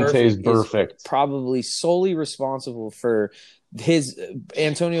 Vontaze Burfict is probably solely responsible for his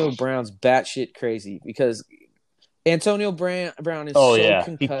Antonio Brown's batshit crazy because Antonio Brown is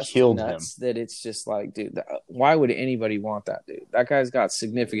concussed nuts that it's just like, dude, why would anybody want that dude? That guy's got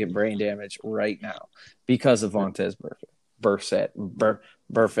significant brain damage right now because of Vontaze Burfict.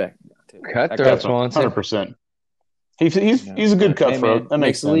 Cutthroat, 100%. He's a good cutthroat. That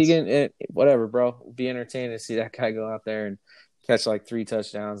makes sense. League whatever, bro. Be entertaining to see that guy go out there and catch like 3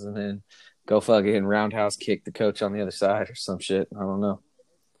 touchdowns and then go fucking roundhouse kick the coach on the other side or some shit. I don't know.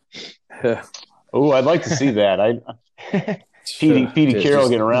 Oh, I'd like to see that. Petey Carroll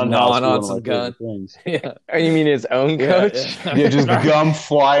getting around on some gun. Yeah. Oh, you mean his own coach? Yeah, just gum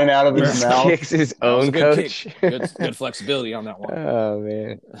flying out of his mouth. Kicks his own coach. Good flexibility on that one. Oh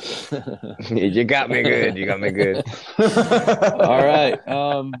man, you got me good. You got me good. All right.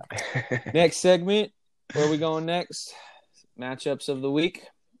 Next segment. Where are we going next? Matchups of the week.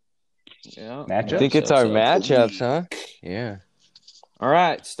 Yeah. I think it's our matchups, huh? Yeah. All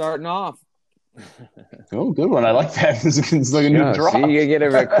right. Starting off. Oh, good one. I like that. It's like a new drop. See, you get to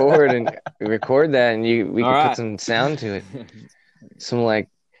record that, and we can put some sound to it. Some like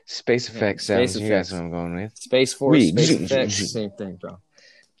space effects sounds. You guys know what I'm going with. Space Force, space effects, same thing, bro.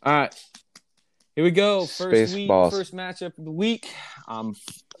 All right, here we go. First matchup of the week.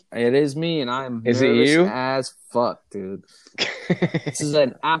 It is me, and I'm nervous as fuck, dude. This is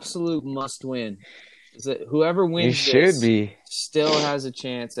an absolute must-win. Is that whoever wins still has a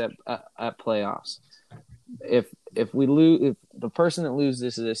chance at playoffs. If we lose, if the person that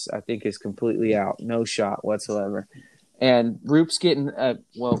loses this, I think is completely out, no shot whatsoever. And Roop's getting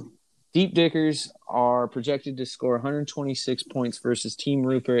Deep Dickers are projected to score 126 points versus Team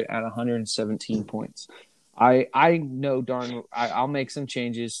Rupert at 117 points. I know I'll make some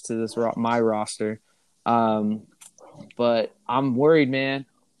changes to this my roster, but I'm worried, man.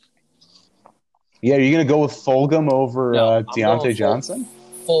 Yeah, are you going to go with Fulgham over Deontay Johnson?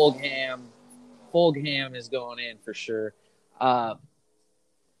 Fulgham is going in for sure. Wow.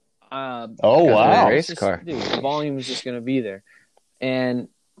 Race car. Dude, the volume is just going to be there. And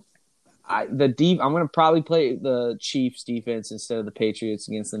I'm going to probably play the Chiefs defense instead of the Patriots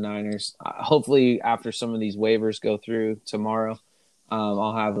against the Niners. Hopefully, after some of these waivers go through tomorrow,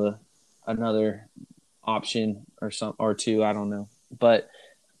 I'll have another option or two. I don't know. But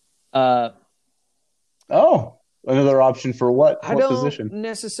Another option for what? I What don't position?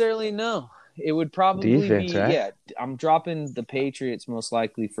 necessarily know. It would probably Defense, be right? yeah. I'm dropping the Patriots most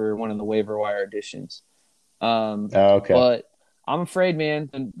likely for one of the waiver wire additions. Oh, okay. But I'm afraid, man,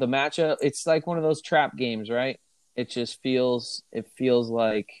 the matchup. It's like one of those trap games, right? It feels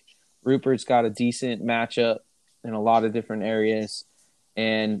like Rupert's got a decent matchup in a lot of different areas,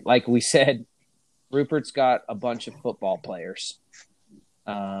 and like we said, Rupert's got a bunch of football players,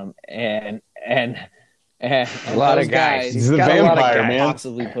 and A lot those of guys. He's the got a lot of vampire, guys. man.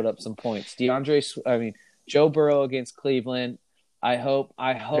 possibly put up some points. Joe Burrow against Cleveland. I hope.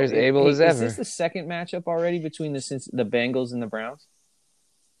 They're as able as Is ever. this the second matchup already between the Bengals and the Browns?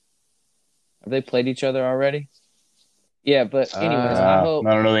 Have they played each other already? Yeah, but anyways, I hope.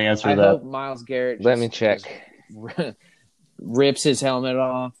 I don't know the answer I to that. hope Myles Garrett. Let me check. Rips his helmet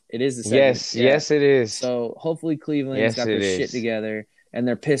off. It is the second. Yes, Yeah. yes, it is. So hopefully Cleveland's Yes, got their it shit is. together and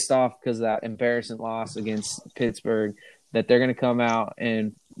they're pissed off because of that embarrassing loss against Pittsburgh. That they're going to come out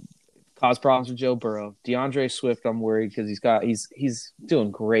and cause problems with Joe Burrow. DeAndre Swift, I'm worried because he's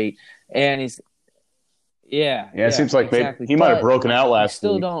doing great and he's It seems like exactly. he might have But broken out last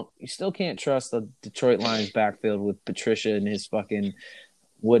week. You still can't trust the Detroit Lions backfield with Patricia and his fucking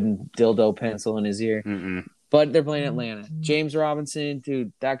wooden dildo pencil in his ear. Mm-mm. But they're playing Atlanta. James Robinson,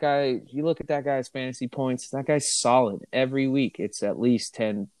 dude, that guy, you look at that guy's fantasy points, that guy's solid. Every week it's at least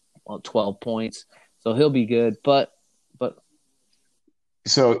 10, 12 points. So he'll be good. But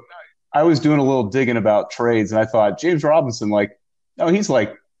So I was doing a little digging about trades, and I thought James Robinson, he's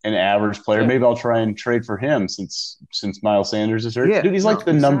like an average player. Yeah. Maybe I'll try and trade for him since Miles Sanders is hurt. Yeah, Dude, he's like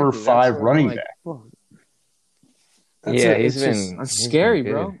the number exactly. 5 That's what running I'm back. fuck. Yeah, it's he's been that's scary,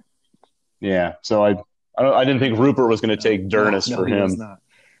 good. bro. Yeah, so I didn't think Rupert was going to take Durness No, for he was him.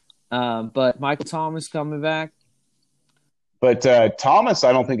 not. But Michael Thomas coming back. But Thomas,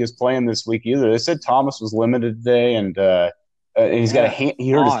 I don't think is playing this week either. They said Thomas was limited today, and he's got he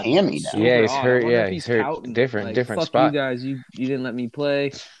hurt his Odd. hammy now. Super Yeah, he's odd. hurt. I wonder Yeah, if he's hurt. pouting. Different fuck spot. you guys. You didn't let me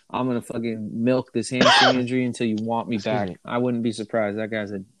play. I'm gonna fucking milk this hamstring injury until you want me Excuse back. me. I wouldn't be surprised. That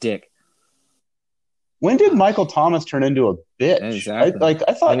guy's a dick. When did Michael Thomas turn into a bitch? Exactly.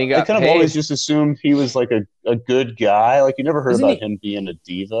 I thought When he got I kind of paid. always just assumed he was like a good guy. Like you never heard Isn't about he- him being a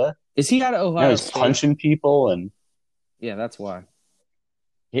diva. Is he out of You know, Ohio he's State? punching people and Yeah, that's why.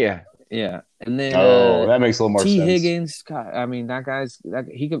 Yeah. Yeah, and then that makes a little more T. sense. Higgins. God, I mean,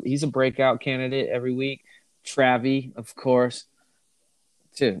 he's a breakout candidate every week. Travie, of course.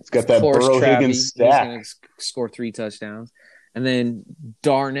 Dude, He's got that Burrow Higgins He's stack. going to score 3 touchdowns. And then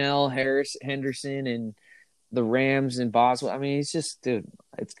Darnell Henderson and the Rams and Boswell. I mean, it's just, dude,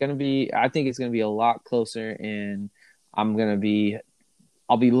 I think it's going to be a lot closer, and I'll be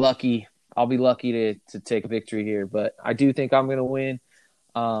lucky. I'll be lucky to take a victory here, but I do think I'm going to win.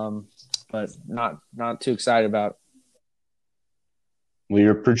 But not too excited about. Well,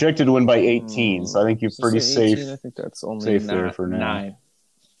 you're projected to win by 18, so I think you're Is this pretty an 18? safe. I think that's only safe there for now.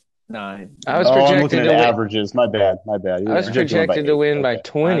 9. I was I'm projected looking at to win. averages. My bad. I was You're projected to win by Okay.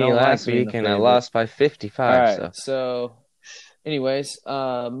 20 I don't last like being week, the and I favorite. lost by 55. All right. So So, anyways,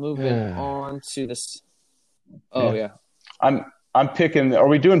 moving on to this. Oh yeah. I'm picking. Are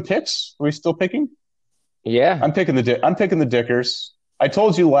we doing picks? Are we still picking? yeah, I'm picking the Dickers. I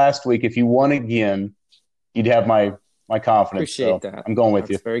told you last week if you won again, you'd have my confidence. Appreciate so that. I'm going with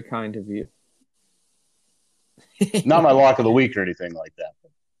That's very kind of you. you. Not my lock of the week or anything like that.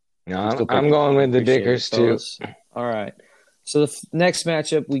 no, still I'm picking. going with the Appreciate Dickers it, too. fellas. All right. So the next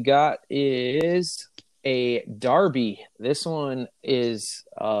matchup we got is a derby. This one is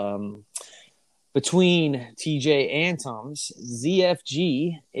between TJ and Thomas.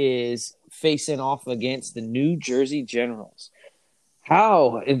 ZFG is facing off against the New Jersey Generals.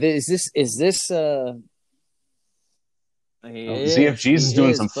 How is this? ZFG's is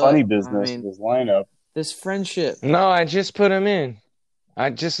doing some funny business I mean, with his lineup. this friendship. No, I just put him in. I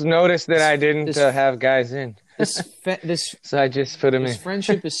just noticed that I didn't This- have guys in, This so I just put him This in.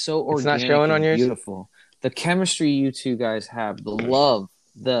 friendship is so It's not organic showing on and yours? beautiful. The chemistry you two guys have, the love,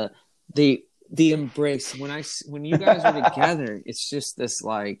 the embrace. When you guys are together, it's just this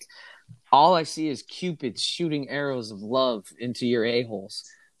like all I see is Cupid shooting arrows of love into your a-holes.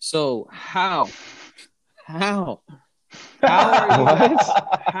 So how are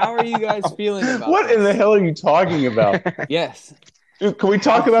you guys feeling about What this? in the hell are you talking about? Yes. Dude, can we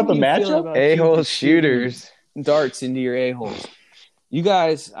talk How about the you feel matchup? about A-hole Cupid shooting shooters. darts into your a-holes? You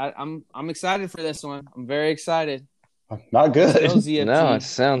guys, I'm excited for this one. I'm very excited. Not Let's go, good. ZFG. No, it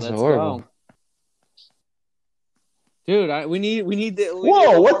sounds Let's horrible. go. Dude, we need the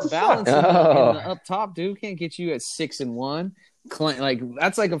Whoa, what the balance fuck? in the Oh. up top, dude. Can't get you at 6-1. Like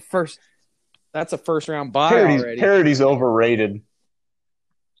that's like a first. That's a first round bye already. Parody's overrated.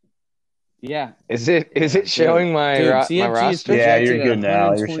 Yeah. Is it showing my CFG roster? Yeah, you're projected good at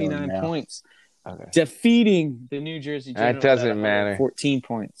now. You're showing 129 now. points, Okay. defeating the New Jersey Generals. That doesn't at matter. 14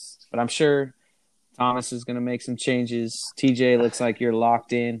 points. But I'm sure Thomas is going to make some changes. TJ looks like you're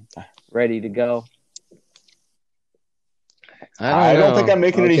locked in, ready to go. I don't think I'm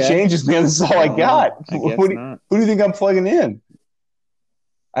making any changes, man. This is all I got. I guess not. Who do you think I'm plugging in?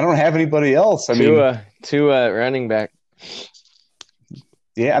 I don't have anybody else. I mean, Tua running back.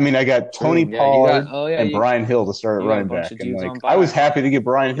 Yeah, I mean, I got Tony Pollard and Brian Hill to start at running back, and I was happy to get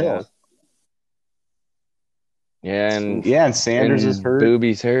Brian Hill. Yeah, and Sanders is hurt.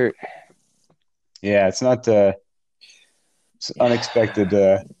 Booby's hurt. Yeah, it's not unexpected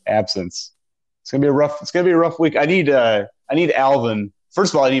absence. It's gonna be a rough week. I need Alvin.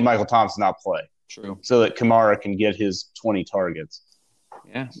 First of all, I need Michael Thomas to not play. True. So that Kamara can get his 20 targets.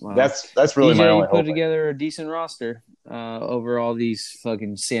 Yeah, well, that's really my only hope. Put together a decent roster over all these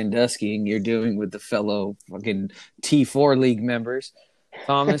fucking Sanduskying you're doing with the fellow fucking T4 league members.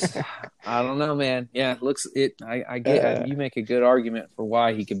 Thomas, I don't know, man. Yeah, I get you make a good argument for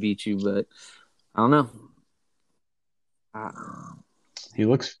why he could beat you, but I don't know. He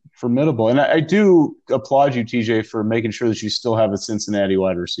looks formidable, and I do applaud you, TJ, for making sure that you still have a Cincinnati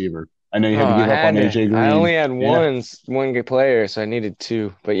wide receiver. I know you had to give up on AJ Green. I only had one good player, so I needed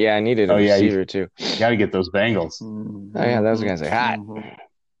two. But yeah, I needed a receiver too. You got to get those Bengals. Oh yeah, those guys are hot.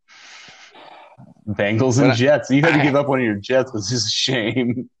 Bengals and Jets. You had to give up one of your Jets, which is a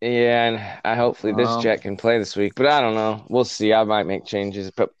shame. Yeah, and hopefully this Jet can play this week. But I don't know. We'll see. I might make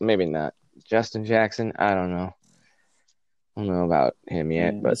changes, but maybe not. Justin Jackson, I don't know. I don't know about him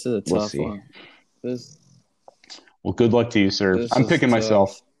yet, but this is a tough we'll see. One. Well, good luck to you, sir. I'm picking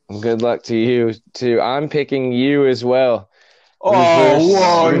myself. Good luck to you, too. I'm picking you as well.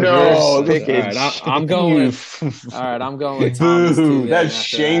 Oh, no. Right, I'm going with Thomas, too. That's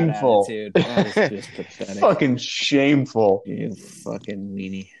shameful. That is just pathetic. Fucking shameful. You fucking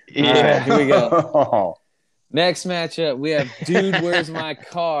weenie. Yeah. All right, here we go. Next matchup, we have Dude, Where's My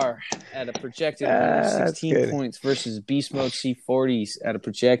Car at a projected 116 points versus Beast Mode C40s at a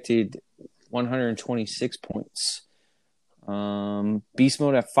projected 126 points. Beast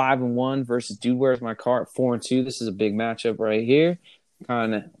Mode at 5-1 versus Dude, Where's My Car at 4-2. This is a big matchup right here.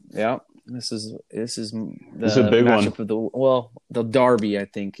 This is the big matchup one. The Derby, I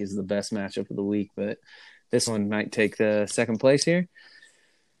think, is the best matchup of the week, but this one might take the second place here.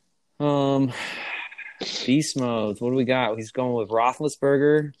 Beast Mode, what do we got? He's going with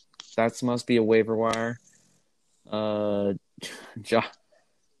Roethlisberger. That must be a waiver wire.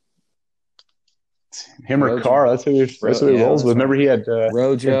 Him or Carr, that's who he rolls with. Remember, he had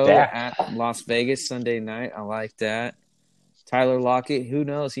Rojo at Las Vegas Sunday night. I like that. Tyler Lockett, who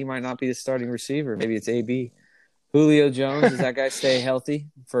knows? He might not be the starting receiver. Maybe it's AB. Julio Jones, does that guy stay healthy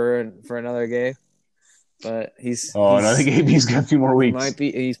for another game? But I think AB's got a few more weeks. Might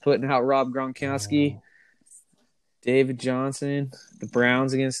be. He's putting out Rob Gronkowski, David Johnson, the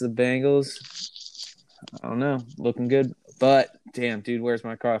Browns against the Bengals. I don't know, looking good. But damn, dude, where's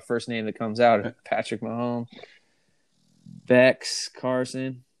my car? First name that comes out: Patrick Mahomes, Bex,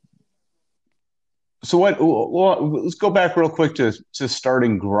 Carson. So what? Well, let's go back real quick to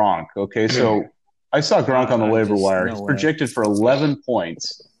starting Gronk. Okay, so I saw Gronk on the waiver wire. He's projected for 11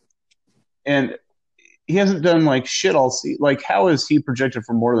 points, and he hasn't done like shit all season. Like, how is he projected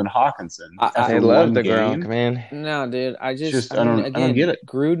for more than Hawkinson? I love the Gronk, man. No, dude, I don't get it.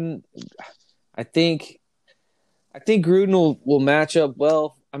 Gruden, I think Gruden will match up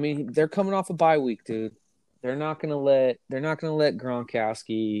well. I mean, they're coming off a bye week, dude. They're not gonna let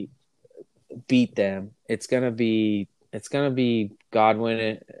Gronkowski beat them. It's gonna be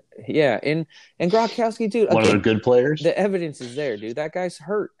Godwin. And Gronkowski, dude. One of their good players. The evidence is there, dude. That guy's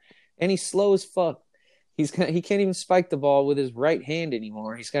hurt, and he's slow as fuck. He can't even spike the ball with his right hand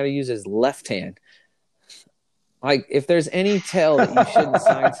anymore. He's got to use his left hand. Like, if there's any tell that you shouldn't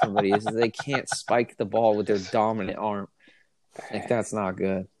sign somebody, is that they can't spike the ball with their dominant arm. Like, that's not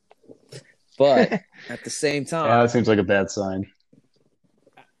good. But at the same time, that seems like a bad sign.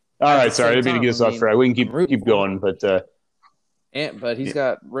 All right, sorry, I didn't mean to get us off track. We can keep going, but he's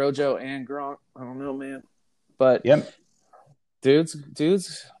got Rojo and Gronk. I don't know, man. But yep, dudes.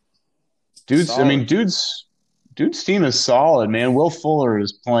 Solid. I mean, dude's team is solid, man. Will Fuller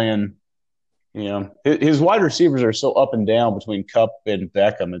is playing. You know, his wide receivers are so up and down between Kupp and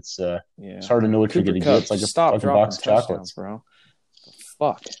Beckham. It's hard to know what you're going to get. It's like a box of chocolates, bro.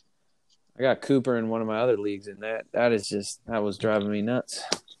 Fuck. I got Cooper in one of my other leagues, and that was driving me nuts.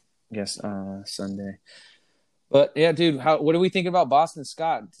 I guess Sunday. But yeah, dude, what do we think about Boston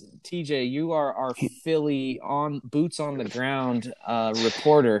Scott? TJ, you are our Philly boots on the ground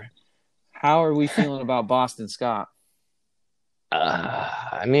reporter. How are we feeling about Boston Scott?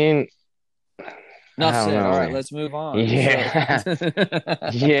 I mean, Enough I don't said. know, All right, man. let's move on. Yeah. So...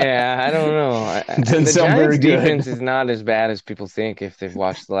 Yeah, I don't know. Doesn't The sound very Giants' good. defense is not as bad as people think if they've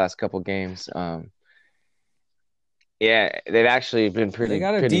watched the last couple games. Yeah, they've actually been They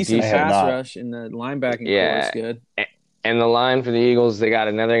got a pretty decent I have decent. pass not. rush, and the linebacking core is Yeah, good. and the line for the Eagles, they got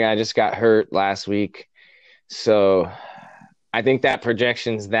another guy just got hurt last week, so I think that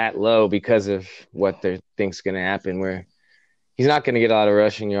projection's that low because of what they think's going to happen. Where he's not going to get a lot of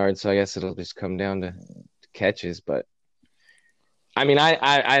rushing yards, so I guess it'll just come down to catches. But I mean,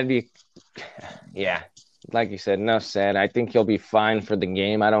 I'd be, yeah, like you said, enough said. I think he'll be fine for the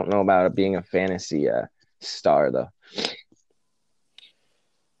game. I don't know about it being a fantasy star though.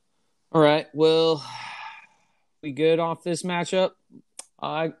 All right, well, we good off this matchup?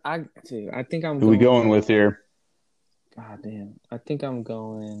 I think I'm. Who we going with here? God damn, I think I'm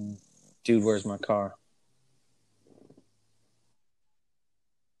going. Dude, where's my car?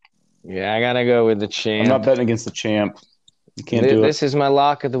 Yeah, I gotta go with the champ. I'm not betting against the champ. You can't do it. This is my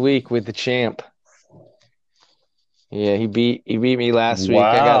lock of the week with the champ. Yeah, he beat me last week.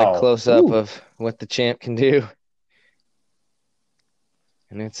 I got a Wow. close up Ooh. of what the champ can do.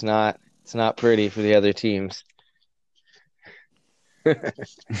 And it's not pretty for the other teams. All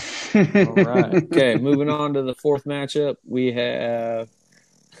right. Okay, moving on to the fourth matchup. We have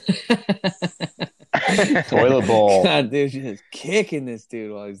Toilet bowl. God, dude, just kicking this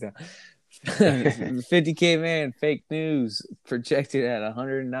dude while he's down. 50K man, fake news, projected at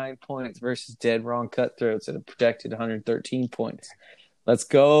 109 points versus Dead Wrong Cutthroats at a projected 113 points. Let's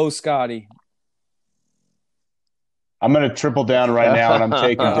go, Scotty. I'm going to triple down right now, and I'm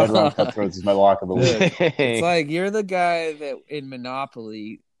taking Dead Wrong Cutthroats as my lock of the week. It's like you're the guy that in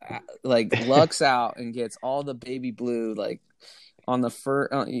Monopoly, like lucks out and gets all the baby blue, like on the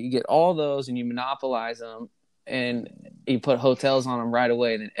first. You get all those and you monopolize them, and you put hotels on them right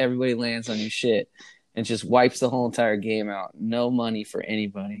away, and then everybody lands on your shit and just wipes the whole entire game out. No money for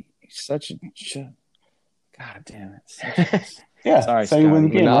anybody. Such a God damn it. Yeah, Sorry, that's how you win the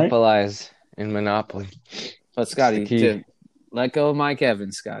Scotty. game, right? Monopolize in Monopoly. But Scotty, It's the key. dude, let go of Mike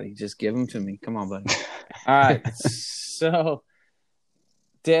Evans, Scotty. Just give him to me. Come on, buddy. All right. So,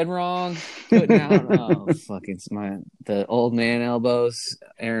 Dead Wrong putting out the old man elbows.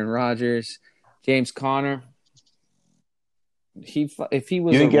 Aaron Rodgers, James Conner. If he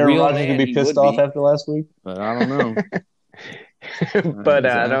was You think a Aaron real Rodgers man, would be he pissed would off be, after last week? but I don't know. But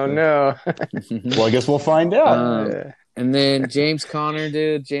I don't know. Well, I guess we'll find out. And then James Conner,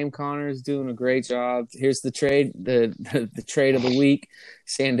 dude. James Conner is doing a great job. Here's the trade, the trade of the week.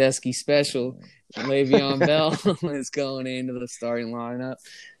 Sandusky special. Le'Veon Bell is going into the starting lineup.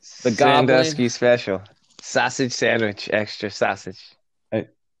 The Sandusky Goblin. special. Sausage sandwich, extra sausage.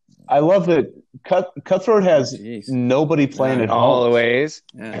 I love that Cutthroat has Jeez. nobody playing at home. Always.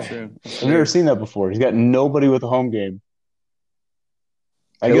 Yeah, true. I've never seen that before. He's got nobody with a home game.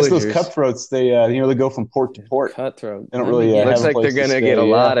 I guess those Pillagers. Cutthroats, they they go from port to port. Cutthroat. They don't really have Looks a like place they're to gonna stay, get a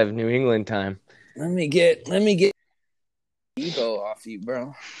yeah. lot of New England time. Let me get ego off you,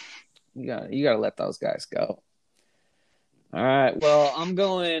 bro. You gotta let those guys go. All right. Well, I'm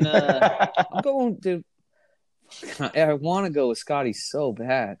going to. I want to go with Scotty so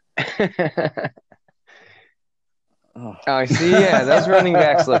bad. Oh. I see. Yeah, those running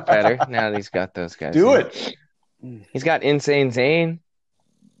backs look better now that he's got those guys. Do in. it. He's got Insane Zane.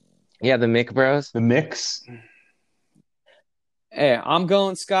 Yeah, the Mick Bros. The mix. Hey, I'm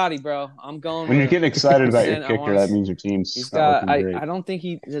going Scotty, bro. I'm going. When you're getting excited about your I kicker, wanna- that means your team's He's not got. looking great. I don't think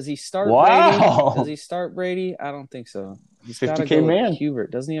does. He start Wow. Brady? Does he start Brady? I don't think so. He's got to 50K go man. with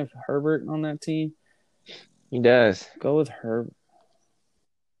Hubert. Doesn't he have Herbert on that team? He does. Go with Herbert.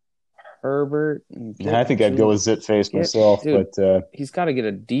 I think I'd go with Zit Face myself, dude. but He's got to get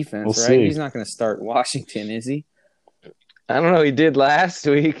a defense, We'll right? see. He's not going to start Washington, is he? I don't know. He did last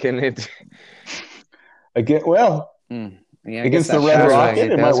week, and it. again, well, Yeah, I against guess the that's Red true.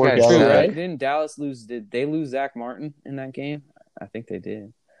 Rocket, it might Those work guys out. True, suck. right? Didn't Dallas lose? Did they lose Zach Martin in that game? I think they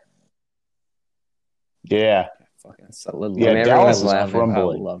did. Yeah, Fucking so yeah. everyone Dallas was is laughing. I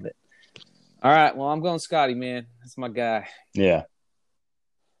crumbling. love it. All right, well, I'm going Scotty, man. That's my guy. Yeah,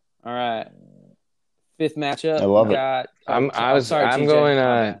 All right, fifth matchup. I love we it. got, I'm TJ. going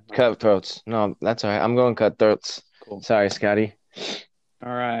My bad. Cutthroats. No, that's all right. I'm going Cutthroats. Cool. Sorry, Scotty.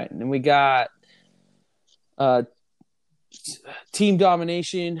 All right, and then we got Team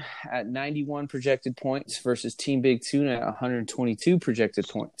Domination at 91 projected points versus Team Big Tuna at 122 projected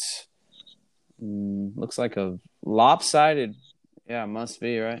points. Looks like a lopsided. Yeah, must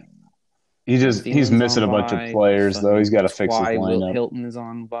be right. He's missing a bunch of players though. He's got to fix his lineup. Will Hilton is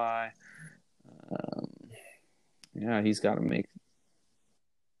on bye. Yeah, he's got to make.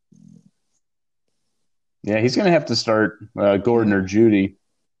 Yeah, he's going to have to start Gordon or Judy,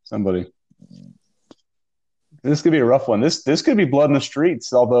 somebody. This could be a rough one. This could be blood in the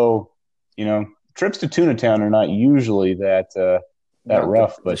streets. Although, trips to Tuna Town are not usually that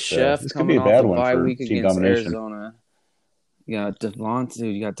rough. But this could be a bad one for week team against domination. Arizona. You got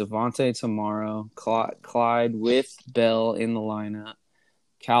Devontae tomorrow. Clyde with Bell in the lineup.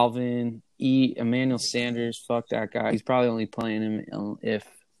 Calvin, Emmanuel Sanders. Fuck that guy. He's probably only playing him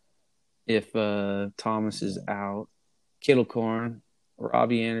if Thomas is out. Kittle Corn,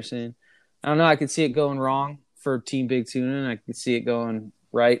 Robbie Anderson. I don't know. I could see it going wrong for Team Big Tuna, and I could see it going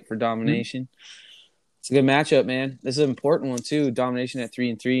right for Domination. It's a good matchup, man. This is an important one too. Domination at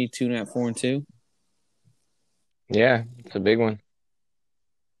 3-3, Tuna at 4-2. Yeah, it's a big one.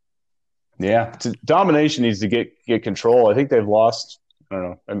 Yeah, Domination needs to get control. I think they've lost. I don't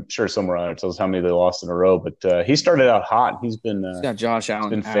know. I'm sure somewhere on it tells how many they lost in a row. But he started out hot. He's got Josh Allen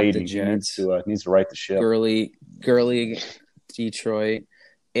been at fading. the Jets. He needs to right the ship. Gurley, Detroit.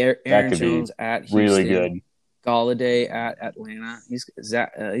 Aaron Jones at Houston. Really good. Galladay at Atlanta. He's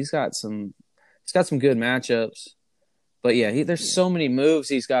got some good matchups. But yeah, there's so many moves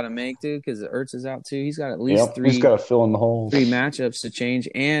he's got to make, dude, because Ertz is out too. He's got at least three. He's got to fill in the holes. 3 matchups to change.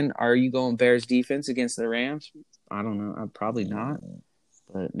 And are you going Bears defense against the Rams? I don't know. Probably not,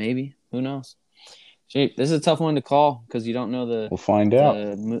 but maybe. Who knows? This is a tough one to call because you don't know We'll find out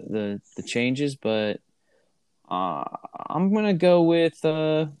the changes. But I'm gonna go with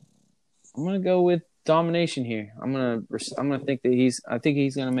Domination here. I'm gonna think that he's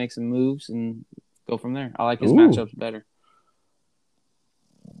gonna make some moves and go from there. I like his matchups better.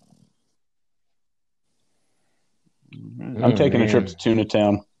 I'm taking a trip to Tuna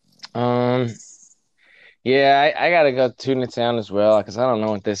Town. Yeah, I gotta go to Tuna Town as well because I don't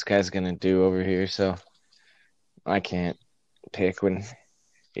know what this guy's gonna do over here, so I can't pick when.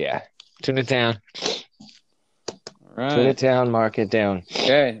 Yeah, Tuna Town. All right. Tuna Town, mark it down.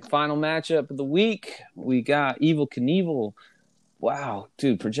 Okay, final matchup of the week. We got Evel Knievel. Wow,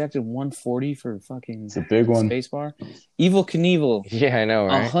 dude, projected 140 for fucking. It's a big one. Spacebar. Evel Knievel. Yeah, I know,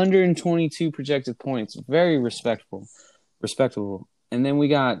 right? 122 projected points. Very respectable. And then we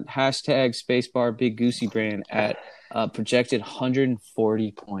got hashtag Spacebar Big Goosey Brand at projected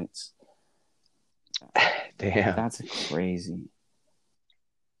 140 points. Damn. That's crazy.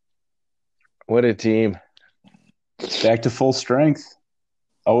 What a team. Back to full strength.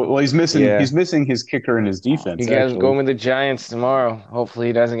 Oh, well, he's missing his kicker and his defense. You guys going with the Giants tomorrow. Hopefully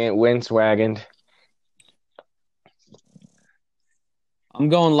he doesn't get wind-swagged. I'm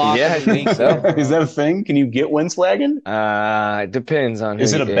going lock of the week. So. Is that a thing? Can you get wind-swagged? It depends on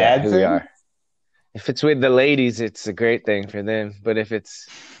Is it a bad thing? We are. If it's with the ladies, it's a great thing for them. But if it's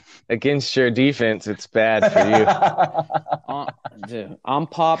against your defense, it's bad for you. Dude, I'm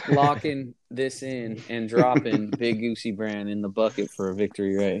locking this in and dropping Big Goosey Brand in the bucket for a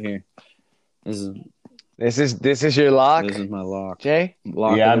victory right here. This is your lock. This is my lock, Jay.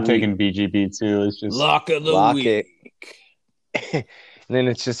 I'm taking BGB too. It's just lock of the week. And then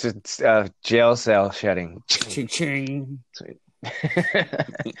it's just a jail cell shutting. Ching.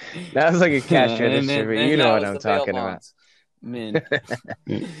 That was like a cash register, but you know what I'm talking about. Man.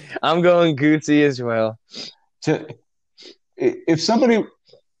 I'm going Goosey as well. If somebody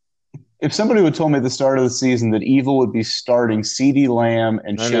would told me at the start of the season that Evel would be starting CeeDee Lamb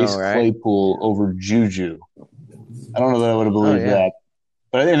and Chase Claypool over Juju, I don't know that I would have believed that.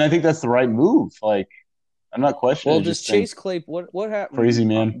 But I think that's the right move. Like, I'm not questioning. Well, does Chase Claypool what happened? Crazy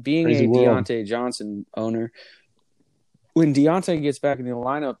man. Being Crazy a world. Deontay Johnson owner, when Deontay gets back in the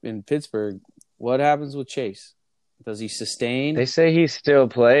lineup in Pittsburgh, what happens with Chase? Does he sustain? They say he still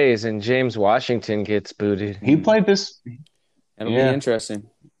plays, and James Washington gets booted. He played this. It'll be interesting.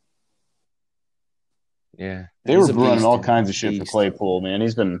 Yeah. They were running all kinds of shit for Claypool, man.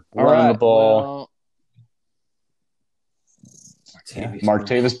 He's been running the ball.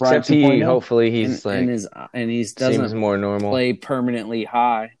 Martavis Bryant 2.0. Hopefully he's he doesn't seems more normal. Play permanently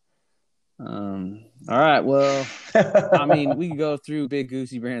high. All right, well, I mean, we can go through Big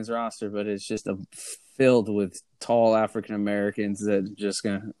Goosey Brand's roster, but it's just filled with tall African Americans that just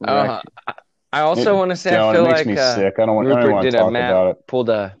gonna. I also want to say I feel like me sick. I don't want Rupert to talk about it. Pulled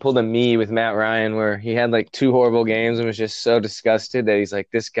a me with Matt Ryan where he had like 2 horrible games and was just so disgusted that he's like,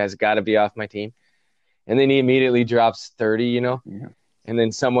 this guy's got to be off my team, and then he immediately drops 30. You know, and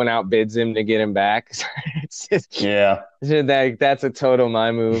then someone outbids him to get him back. It's just, Yeah. that's a total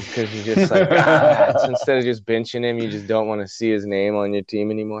my move because you're just like, so instead of just benching him, you just don't want to see his name on your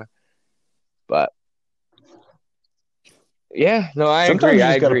team anymore. But yeah, no, I Sometimes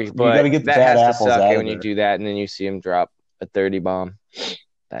agree. you gotta get the that bad has to apples suck out of when you there. do that, and then you see him drop a 30 bomb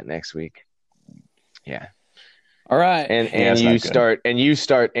that next week. Yeah. All right. And you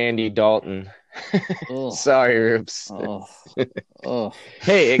start Andy Dalton. Ugh. Sorry, Roops. Oh.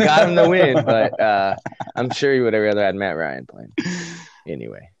 Hey, it got him the win, but I'm sure you would have rather had Matt Ryan playing.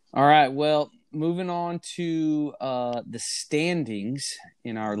 Anyway. All right. Well, moving on to the standings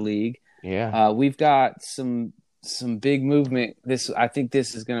in our league. Yeah. We've got some big movement. I think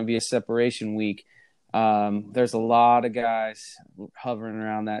this is going to be a separation week. There's a lot of guys hovering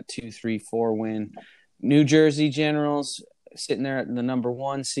around that 2, 3, 4 win. New Jersey Generals sitting there at the number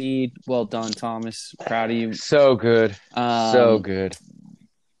 1 seed. Well done, Thomas. Proud of you. So good. So good.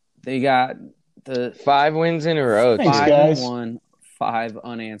 They got the 5 wins in a row. Thanks, 5 guys. and 1, 5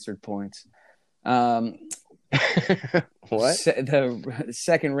 unanswered points. What? The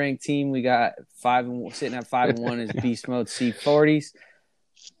second ranked team we got sitting at 5 and 1 is Beast Mode C40s.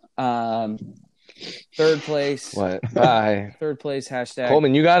 Third place. What? Bye. Third place hashtag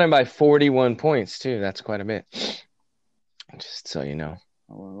Coleman, you got him by 41 points too. That's quite a bit. Just so you know.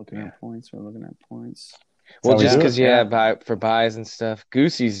 Oh, we're looking at points. We're looking at points. Well, we just do it, because for buys and stuff.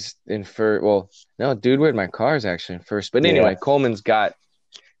 Goosey's in first. Well, no, Dude Weird My Car's actually in first. But anyway, Coleman's got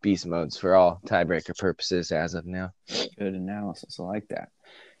beast modes for all tiebreaker purposes as of now. Good analysis. I like that.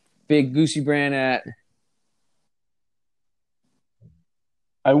 Big Goosey Brand at.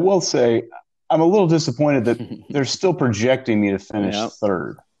 I will say I'm a little disappointed that they're still projecting me to finish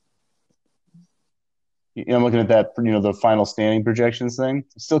third. You know, I'm looking at that, the final standing projections thing.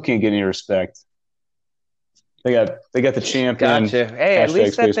 Still can't get any respect. They got the champion. Gotcha. Hey, at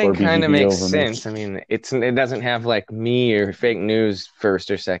least that thing kind of makes over sense. I mean, it doesn't have like me or fake news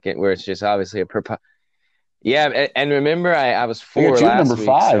first or second, where it's just obviously Yeah, and remember, I was 4 last number week,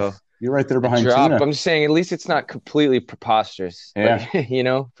 5. so you're right there behind drop. Tina. I'm just saying, at least it's not completely preposterous. Yeah. But,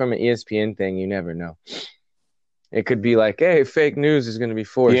 from an ESPN thing, you never know. It could be like, hey, fake news is going to be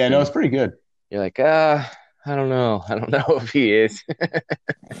 4th. Yeah, no, it's pretty good. You're like, I don't know. I don't know if he is.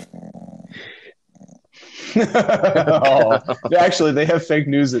 Actually, they have fake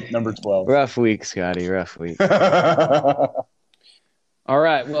news at number 12. Rough week, Scotty. Rough week. All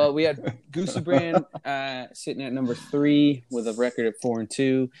right. Well, we had Goosey Brand sitting at number 3 with a record at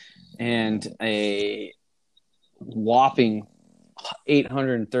 4-2 and a whopping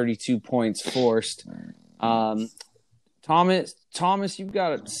 832 points forced. Thomas, you've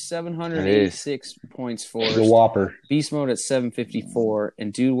got 786 points forced. The Whopper. Beast Mode at 754,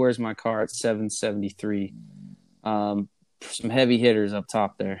 and Dude Where's My Car at 773. Some heavy hitters up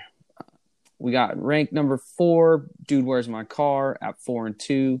top there. We got ranked number 4, Dude Where's My Car at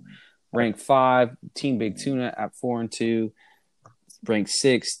 4-2. Rank 5, Team Big Tuna at 4-2. Rank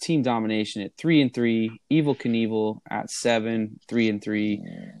 6, Team Domination at 3-3. Evil Knievel at 7, 3-3.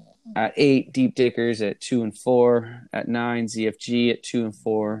 At 8, Deep Dickers at 2-4. At 9, ZFG at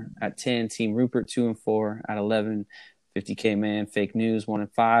 2-4. At 10, Team Rupert 2-4. At 11, 50K Man Fake News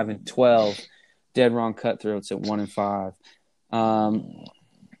 1-5. And 12, Dead Wrong Cutthroats at 1-5.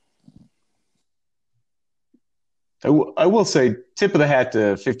 I will say, tip of the hat to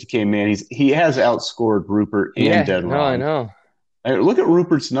 50K Man. He has outscored Rupert and Dead Wrong. No, I know. Look at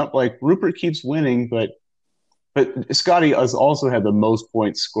Rupert's Rupert keeps winning, but Scotty has also had the most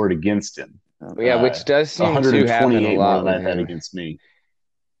points scored against him. Yeah, which does seem to happen a lot more than I've had against me.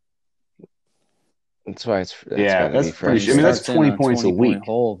 That's why that's that's pretty. I mean, that's 20 points a week.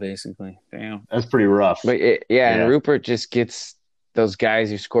 Hole basically. Damn, that's pretty rough. But and Rupert just gets those guys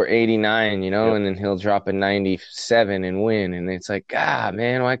who score 89, and then he'll drop a 97 and win, and it's like,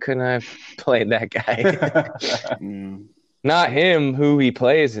 man, why couldn't I have played that guy? Not him, who he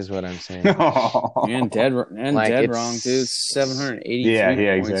plays is what I'm saying. And Dead Wrong, dude.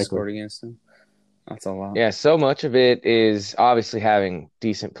 783 points scored against him. That's a lot. Yeah, so much of it is obviously having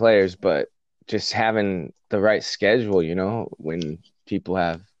decent players, but just having the right schedule, when people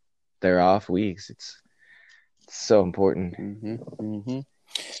have their off weeks. It's so important. Mm-hmm. Mm-hmm.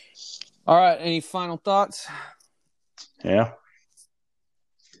 All right, any final thoughts? Yeah.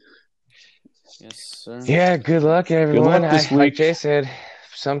 Yes, sir. Yeah, good luck, everyone. Like Jay said,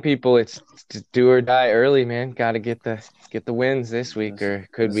 some people it's do or die early, man. Got to get the wins this week, or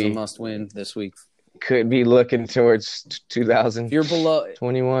could be a must win this week. Could be looking towards 2021 if you're below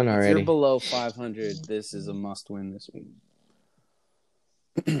 21 already. If you're below 500, this is a must win this week.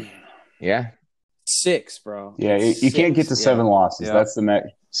 Yeah. 6, bro. Yeah, you can't get to 7 losses. Yeah. That's the max.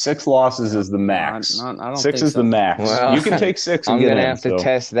 6 losses is the max. I don't 6 think is so. the max. Well, you can take 6 and I'm get gonna in, have to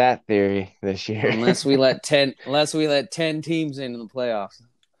test that theory this year. Unless we let 10 teams into the playoffs.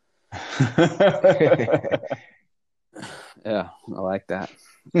 Yeah, I like that.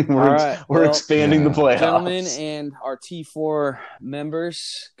 We're expanding the playoffs. Gentlemen and our T4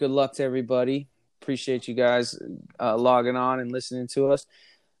 members, good luck to everybody. Appreciate you guys logging on and listening to us.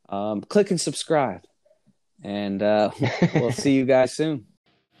 Click and subscribe. And we'll see you guys soon.